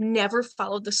never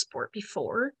followed the sport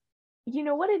before. You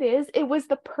know what it is? It was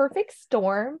the perfect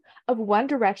storm of One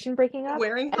Direction breaking up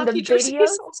Wearing and hockey the jerseys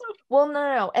videos. also. Well,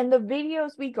 no, and the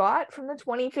videos we got from the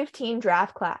 2015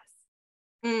 draft class.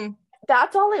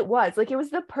 That's all it was. Like, it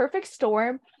was the perfect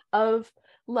storm of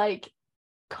like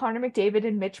Connor McDavid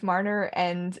and Mitch Marner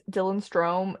and Dylan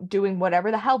Strome doing whatever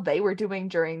the hell they were doing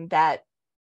during that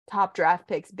top draft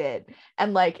picks bid,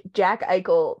 and like Jack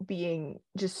Eichel being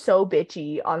just so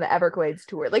bitchy on the Everglades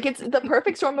tour. Like, it's the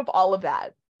perfect storm of all of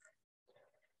that.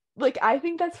 Like, I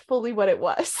think that's fully what it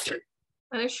was.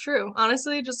 That is true.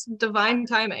 Honestly, just divine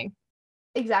timing.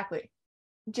 Exactly.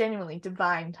 Genuinely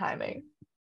divine timing.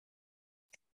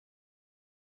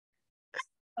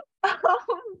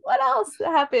 What else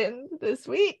happened this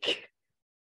week?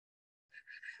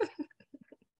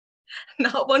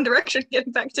 Not One Direction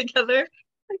getting back together.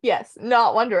 Yes,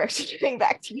 not One Direction getting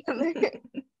back together.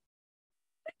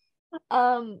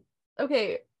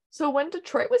 Okay, so when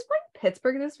Detroit was playing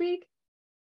Pittsburgh this week,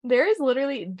 there is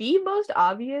literally the most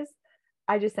obvious,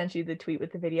 I just sent you the tweet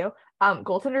with the video,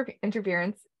 goaltender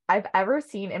interference I've ever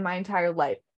seen in my entire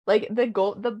life. Like, the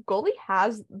goalie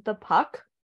has the puck.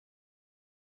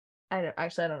 I don't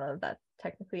know if that's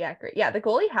technically accurate. Yeah, the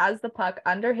goalie has the puck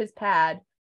under his pad,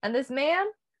 and this man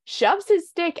shoves his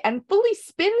stick and fully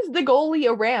spins the goalie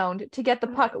around to get the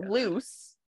puck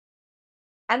loose,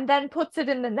 and then puts it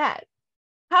in the net.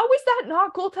 How is that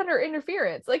not goaltender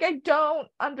interference? Like, I don't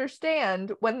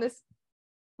understand when the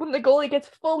goalie gets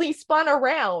fully spun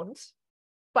around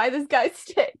by this guy's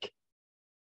stick.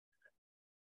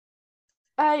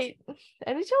 NHL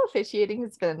officiating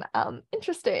has been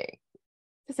interesting,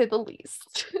 to say the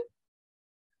least.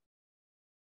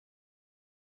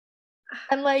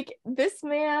 And like, this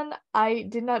man, I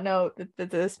did not know that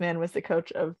this man was the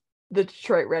coach of the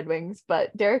Detroit Red Wings,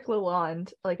 but Derek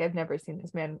Lalonde, like, I've never seen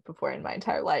this man before in my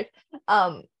entire life,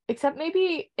 except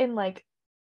maybe in like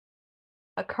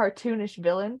a cartoonish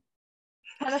villain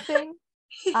kind of thing.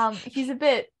 He's a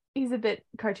bit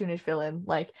cartoonish villain,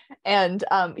 like, and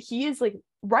he is like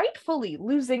rightfully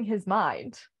losing his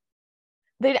mind.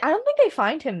 I don't think they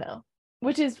find him though,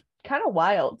 which is kind of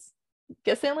wild.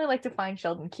 Guess they only like to find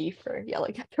Sheldon Keefe for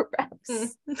yelling at the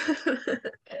refs.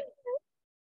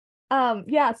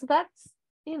 Yeah, so that's,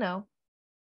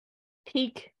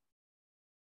 peak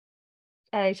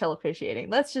NHL officiating.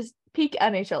 Let's just peak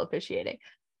NHL officiating.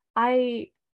 I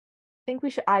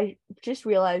just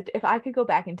realized if I could go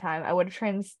back in time, I would have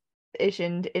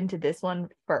transitioned into this one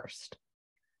first,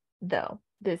 though,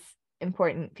 this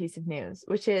important piece of news,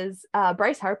 which is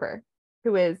Bryce Harper,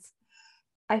 who is,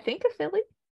 I think, a Philly.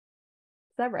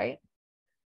 Is that right?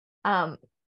 At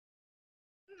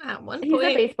one He's point.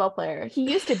 a baseball player.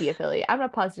 He used to be a Philly. I'm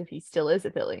not positive he still is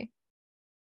a Philly.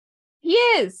 He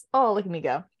is. Oh, look at me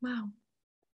go. Wow.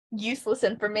 Useless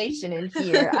information in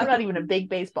here. I'm not even a big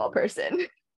baseball person.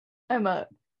 I'm a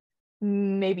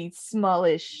maybe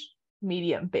smallish,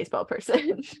 medium baseball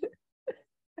person.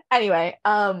 Anyway,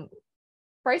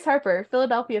 Bryce Harper,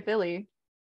 Philadelphia Philly,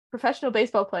 professional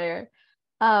baseball player,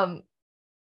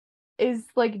 is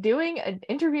like doing an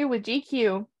interview with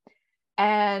GQ,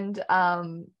 and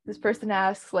this person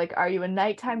asks like, are you a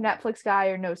nighttime Netflix guy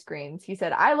or no screens? He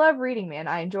said, I love reading, man.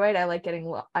 I enjoy it. I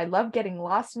love getting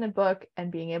lost in a book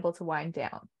and being able to wind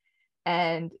down.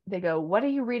 And they go, what are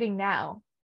you reading now?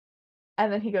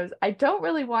 And then he goes, I don't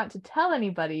really want to tell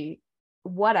anybody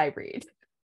what I read,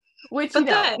 which, you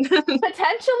know,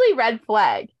 potentially red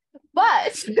flag.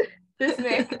 But this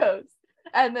man goes,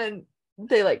 and then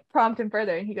they like prompt him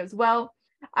further, and he goes, well,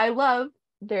 I love,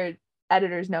 their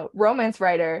editor's note, romance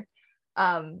writer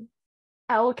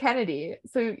Al Kennedy.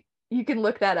 So you can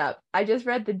look that up. I just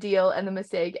read The Deal and The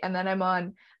Mistake, and then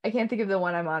I can't think of the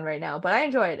one I'm on right now, but I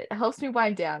enjoy it. It helps me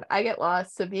wind down. I get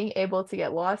lost, so being able to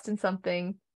get lost in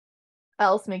something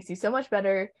else makes you so much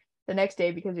better the next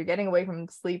day because you're getting away from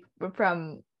sleep,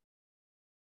 from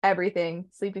everything.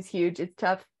 Sleep is huge. It's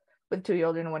tough with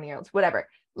 2-year-old and 1-year-olds, whatever.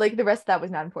 Like, the rest of that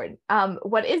was not important.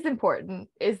 What is important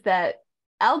is that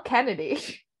Al Kennedy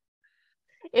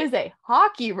is a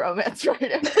hockey romance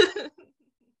writer.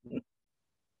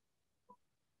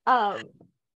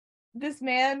 This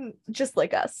man, just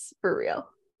like us, for real.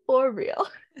 The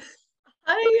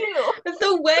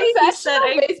way he said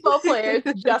baseball players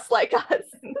just like us.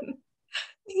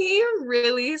 He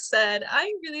really said,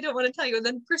 I really don't want to tell you, and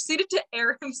then proceeded to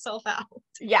air himself out.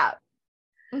 Yeah.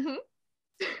 Mm-hmm.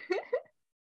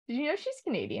 Did you know she's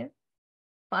Canadian?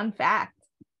 Fun fact.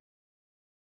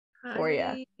 For you.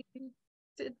 I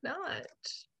did not.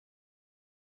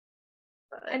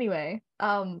 But... Anyway,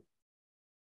 and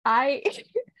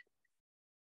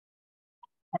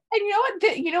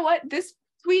you know what? This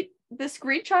tweet, the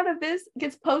screenshot of this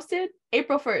gets posted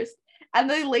April 1st. And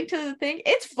the link to the thing,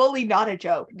 it's fully not a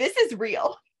joke. This is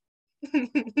real.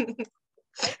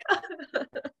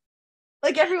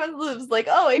 Like, everyone lives like,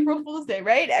 oh, April Fool's Day,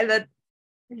 right? And then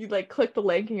you like click the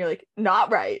link and you're like, not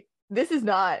right. This is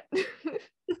not.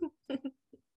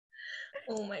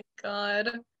 Oh my god.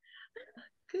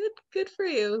 Good for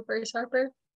you, Bryce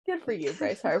Harper. Good for you,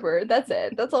 Bryce Harper. That's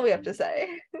it. That's all we have to say.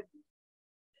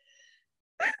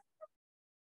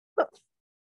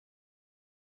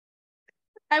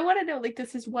 I want to know, like,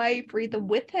 does his wife read them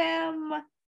with him?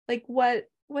 Like,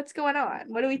 what's going on?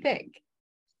 What do we think?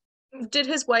 Did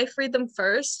his wife read them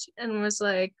first and was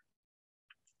like,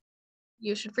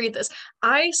 you should read this?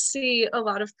 I see a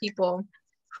lot of people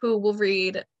who will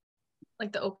read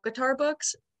like the Okatar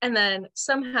books and then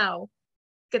somehow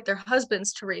get their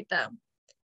husbands to read them.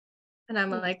 And I'm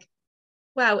like,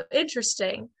 wow,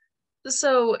 interesting.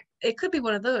 So it could be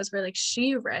one of those where like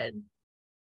she read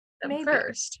them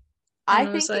first. I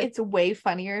think like, it's way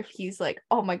funnier if he's like,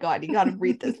 oh my god, you gotta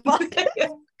read this book.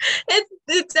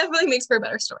 It definitely makes for a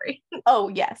better story. Oh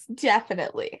yes,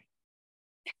 definitely.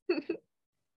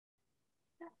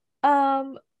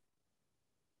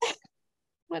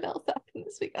 What else happened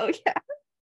this week? Oh yeah.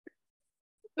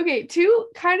 Okay, two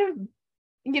kind of,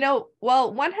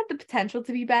 one had the potential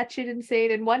to be batshit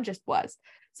insane and one just was.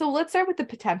 So let's start with the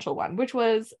potential one, which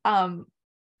was on,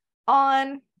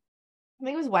 I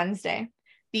think it was Wednesday.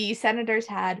 The Senators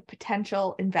had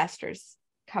potential investors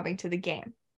coming to the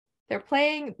game. They're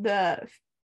playing the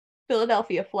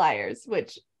Philadelphia Flyers,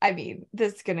 which, I mean,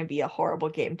 this is going to be a horrible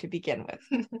game to begin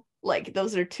with. Like,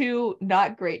 those are two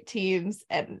not great teams,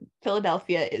 and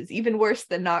Philadelphia is even worse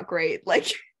than not great.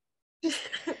 Like, just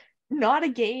not a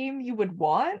game you would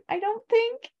want, I don't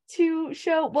think, to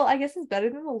show. Well, I guess it's better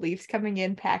than the Leafs coming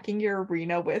in, packing your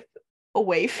arena with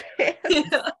away fans.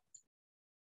 Yeah.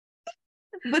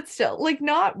 But still, like,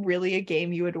 not really a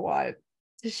game you would want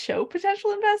to show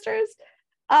potential investors.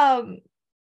 And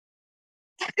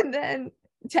then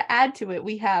to add to it,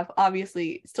 we have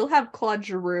still have Claude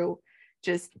Giroux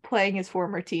just playing his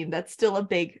former team. That's still a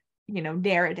big,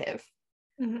 narrative.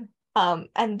 Mm-hmm.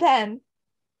 And then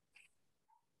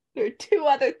there are two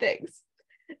other things.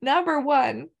 Number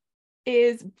one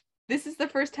is this is the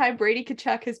first time Brady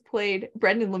Tkachuk has played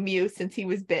Brendan Lemieux since he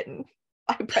was bitten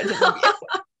by Brendan Lemieux.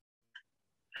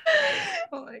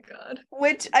 Oh my god.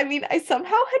 Which, I mean, I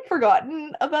somehow had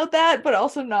forgotten about that, but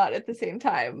also not at the same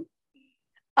time.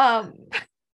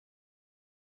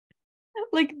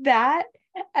 Like that.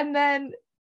 And then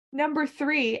number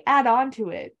three, add on to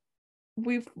it.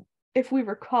 If we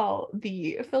recall,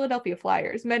 the Philadelphia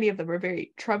Flyers, many of them are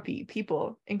very Trumpy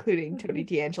people, including Tony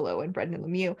D'Angelo and Brendan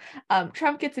Lemieux.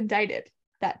 Trump gets indicted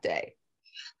that day.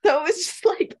 So it was just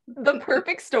like the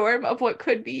perfect storm of what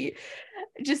could be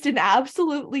just an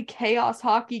absolutely chaos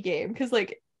hockey game. Because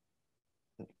like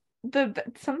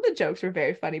some of the jokes were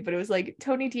very funny, but it was like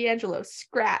Tony D'Angelo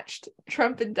scratched,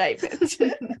 Trump indictment.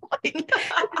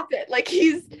 like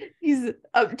he's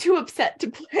too upset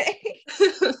to play.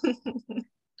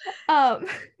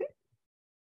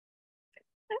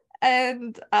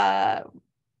 And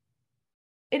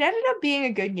it ended up being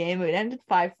a good game. It ended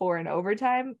 5-4 in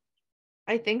overtime.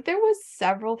 I think there was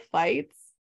several fights.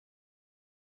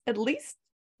 At least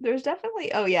there's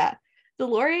definitely, oh yeah,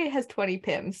 Delorier has 20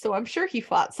 pims, so I'm sure he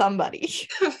fought somebody.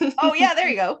 Oh yeah, there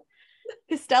you go.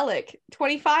 Histelic,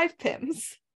 25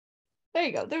 pims. There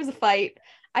you go. There was a fight.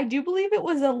 I do believe it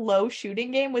was a low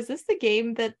shooting game. Was this the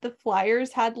game that the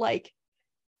Flyers had like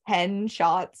 10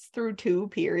 shots through 2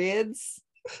 periods?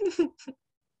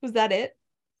 Was that it?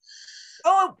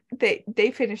 Oh,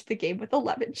 they finished the game with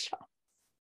 11 shots.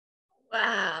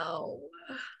 Wow.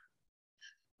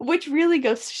 Which really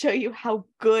goes to show you how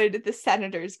good the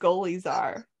Senators goalies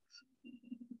are.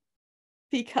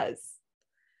 Because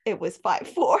it was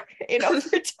 5-4 in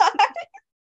overtime.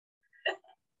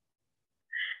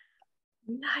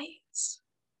 Nice.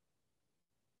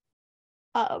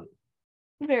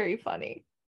 Very funny.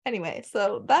 Anyway,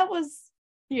 so that was,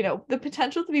 the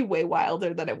potential to be way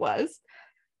wilder than it was.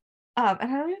 And I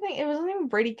don't even think it wasn't even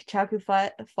Brady Tkachuk who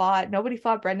fought. Nobody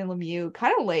fought Brendan Lemieux.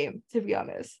 Kind of lame, to be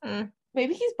honest.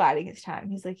 Maybe he's biding his time.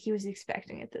 He's like, he was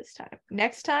expecting it this time.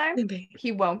 Next time, Maybe.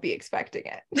 He won't be expecting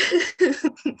it.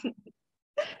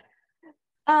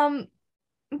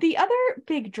 The other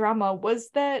big drama was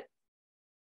that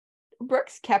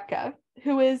Brooks Koepka,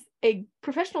 who is a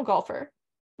professional golfer,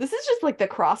 this is just like the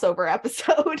crossover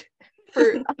episode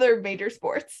for other major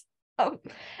sports.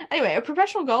 Anyway, a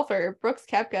professional golfer, Brooks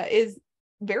Koepka, is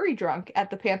very drunk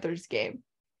at the Panthers game.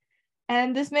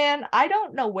 And this man, I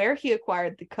don't know where he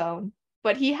acquired the cone,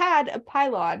 but he had a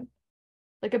pylon,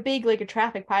 like a big, like a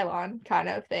traffic pylon kind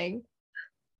of thing.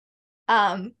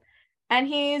 And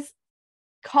he's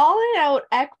calling out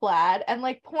Ekblad and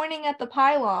like pointing at the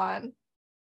pylon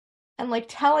and like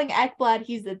telling Ekblad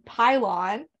he's a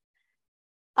pylon.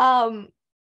 And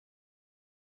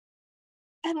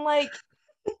like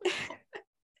this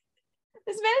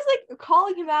man is like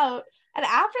calling him out, and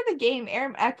after the game,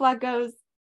 Aaron Ekblad goes,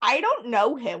 I don't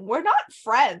know him. We're not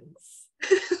friends.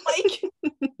 Like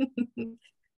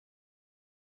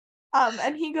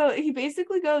and he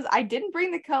basically goes, I didn't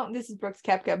bring the cone. This is Brooks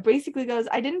Koepka. Basically goes,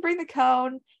 I didn't bring the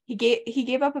cone. He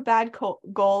gave up a bad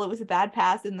goal. It was a bad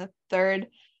pass in the third.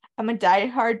 I'm a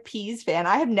diehard Peas fan.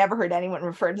 I have never heard anyone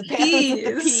refer to the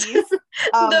Panthers as the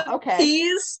Peas. Okay.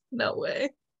 Peas? No way.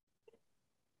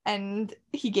 And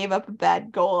he gave up a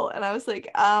bad goal, and I was like,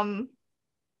 but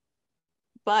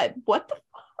what the fuck?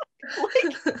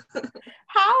 Like,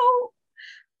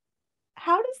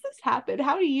 how does this happen?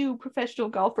 How do you, professional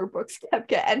golfer Brooks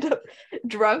Koepka, end up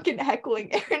drunk and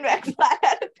heckling Aaron Ekblad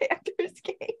at a Panthers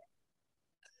game?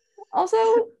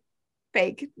 Also,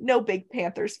 fake. No big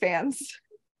Panthers fans.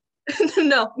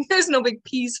 No, there's no big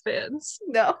Peas fans.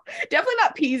 No, definitely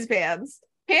not Peas fans.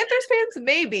 Panthers fans,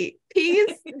 maybe.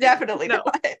 Peas, definitely No.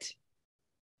 not.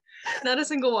 Not a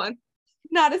single one.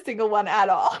 Not a single one at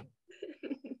all.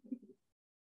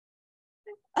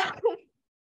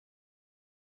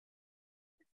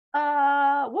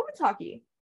 Women's hockey.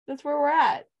 That's where we're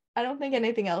at. I don't think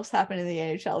anything else happened in the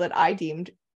NHL that I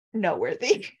deemed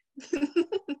noteworthy.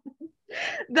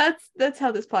 That's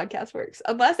how this podcast works.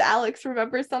 Unless Alex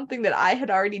remembers something that I had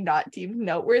already not deemed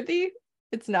noteworthy,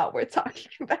 it's not worth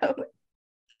talking about.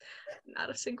 Not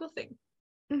a single thing.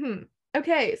 Mm-hmm.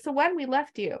 Okay, so when we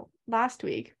left you last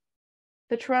week,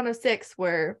 the Toronto Six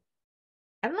were,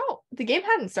 I don't know, the game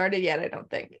hadn't started yet, I don't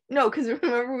think. No, because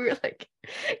remember we were like,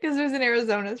 because it was in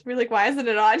Arizona, so we were like, why isn't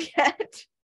it on yet?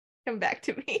 Come back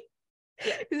to me.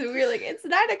 Yeah, because we were like, it's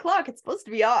 9:00, it's supposed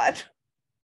to be on.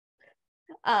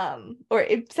 Or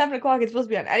it's 7:00, it's supposed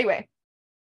to be on. Anyway,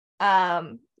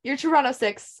 your Toronto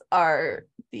Six are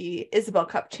the Isabel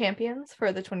Cup champions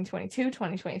for the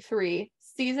 2022-2023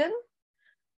 season.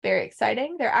 Very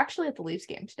exciting. They're actually at the Leafs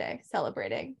game today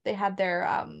celebrating. They had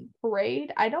their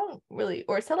parade.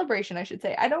 Or celebration, I should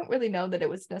say. I don't really know that it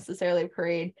was necessarily a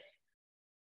parade.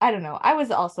 I don't know. I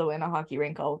was also in a hockey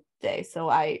rink all day, so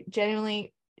I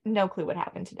genuinely no clue what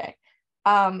happened today.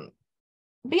 But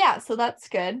yeah, so that's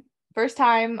good. First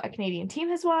time a Canadian team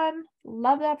has won.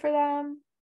 Love that for them.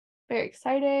 Very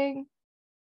exciting.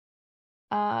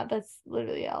 That's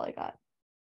literally all I got.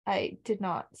 I did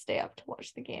not stay up to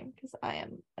watch the game because I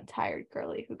am a tired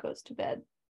girly who goes to bed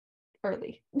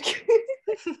early.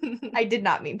 I did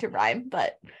not mean to rhyme,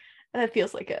 but that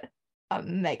feels like a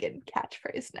Megan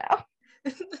catchphrase now.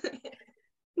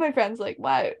 My friends like,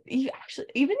 wow, actually,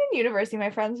 even in university,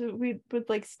 my friends we would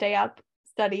like stay up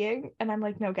studying, and I'm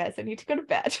like, no guys, I need to go to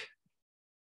bed.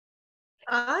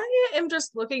 I am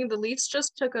just looking. The Leafs the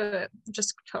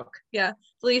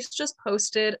Leafs just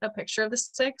posted a picture of the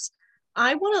Six.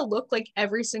 I want to look like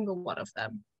every single one of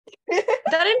them.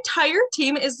 That entire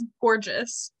team is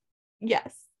gorgeous.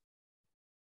 Yes.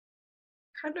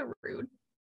 Kind of rude.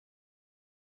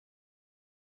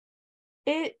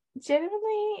 It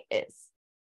genuinely is.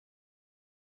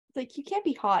 Like, you can't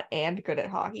be hot and good at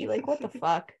hockey. Like, what the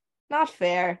fuck? Not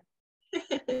fair.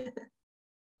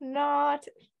 Not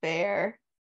fair.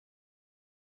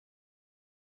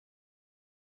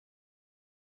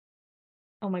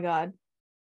 Oh my god.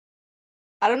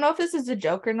 I don't know if this is a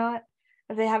joke or not,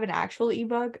 if they have an actual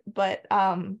ebook, but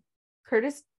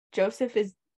Curtis Joseph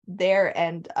is there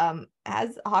and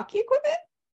has hockey equipment.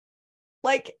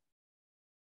 Like,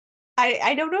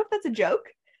 I don't know if that's a joke,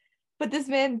 but this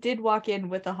man did walk in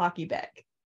with a hockey bag.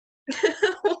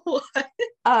 What?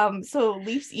 So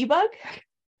Leafs ebook,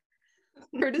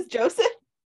 Curtis Joseph.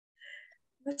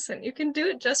 Listen, you can do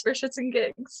it just for shits and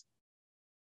gigs.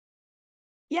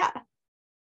 Yeah.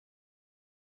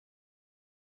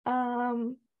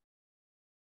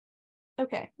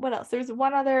 Okay, what else? There's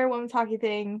one other women's hockey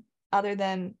thing other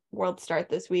than World Start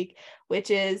this week,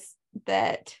 which is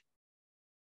that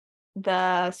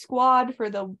the squad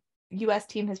for the US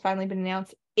team has finally been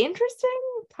announced. Interesting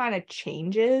kind of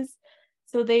changes.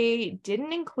 So they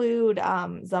didn't include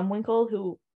Zumwinkle,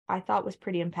 who I thought was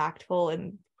pretty impactful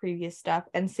in previous stuff,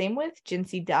 and same with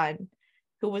Jinsey Dunn,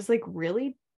 who was like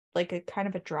really like a kind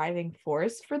of a driving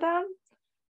force for them.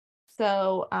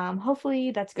 So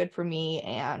hopefully that's good for me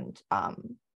and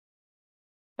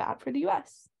bad for the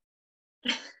US.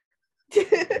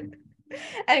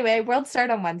 Anyway, World Start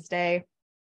on Wednesday.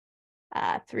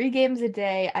 3 games a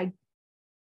day. I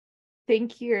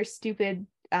think your stupid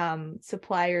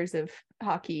suppliers of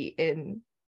hockey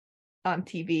on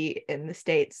TV in the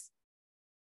States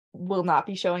will not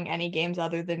be showing any games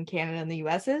other than Canada and the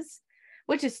US's,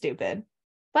 which is stupid.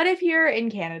 But if you're in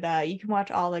Canada, you can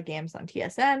watch all the games on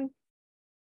TSN.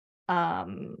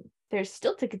 There's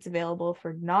still tickets available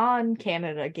for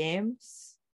non-Canada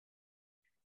games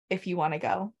if you want to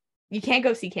go. You can't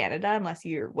go see Canada unless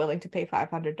you're willing to pay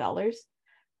 $500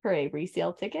 for a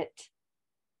resale ticket,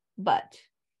 but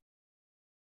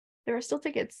there are still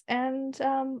tickets. And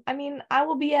I mean, I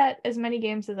will be at as many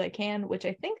games as I can, which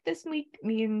I think this week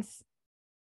means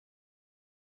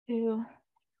 10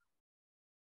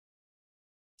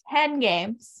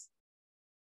 games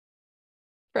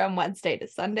from Wednesday to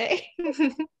Sunday.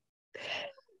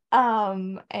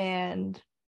 And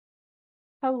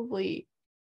probably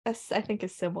I think a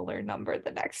similar number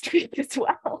the next week as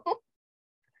well.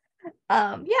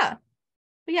 Yeah.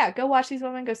 But yeah, go watch these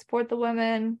women, go support the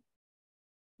women.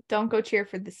 Don't go cheer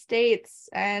for the States,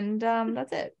 and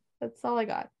that's it. That's all I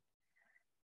got.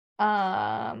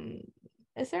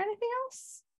 Is there anything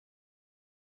else?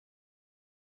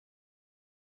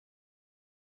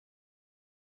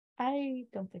 I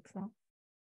don't think so.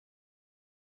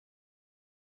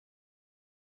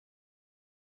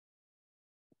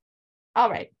 All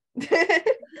right.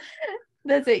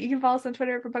 That's it. You can follow us on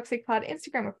Twitter at For Puck's Sake Pod,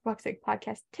 Instagram at For Puck's Sake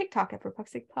Podcast, TikTok at For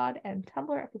Puck's Sake Pod, and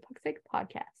Tumblr at For Puck's Sake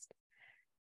Podcast.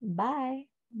 Bye.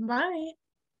 Bye.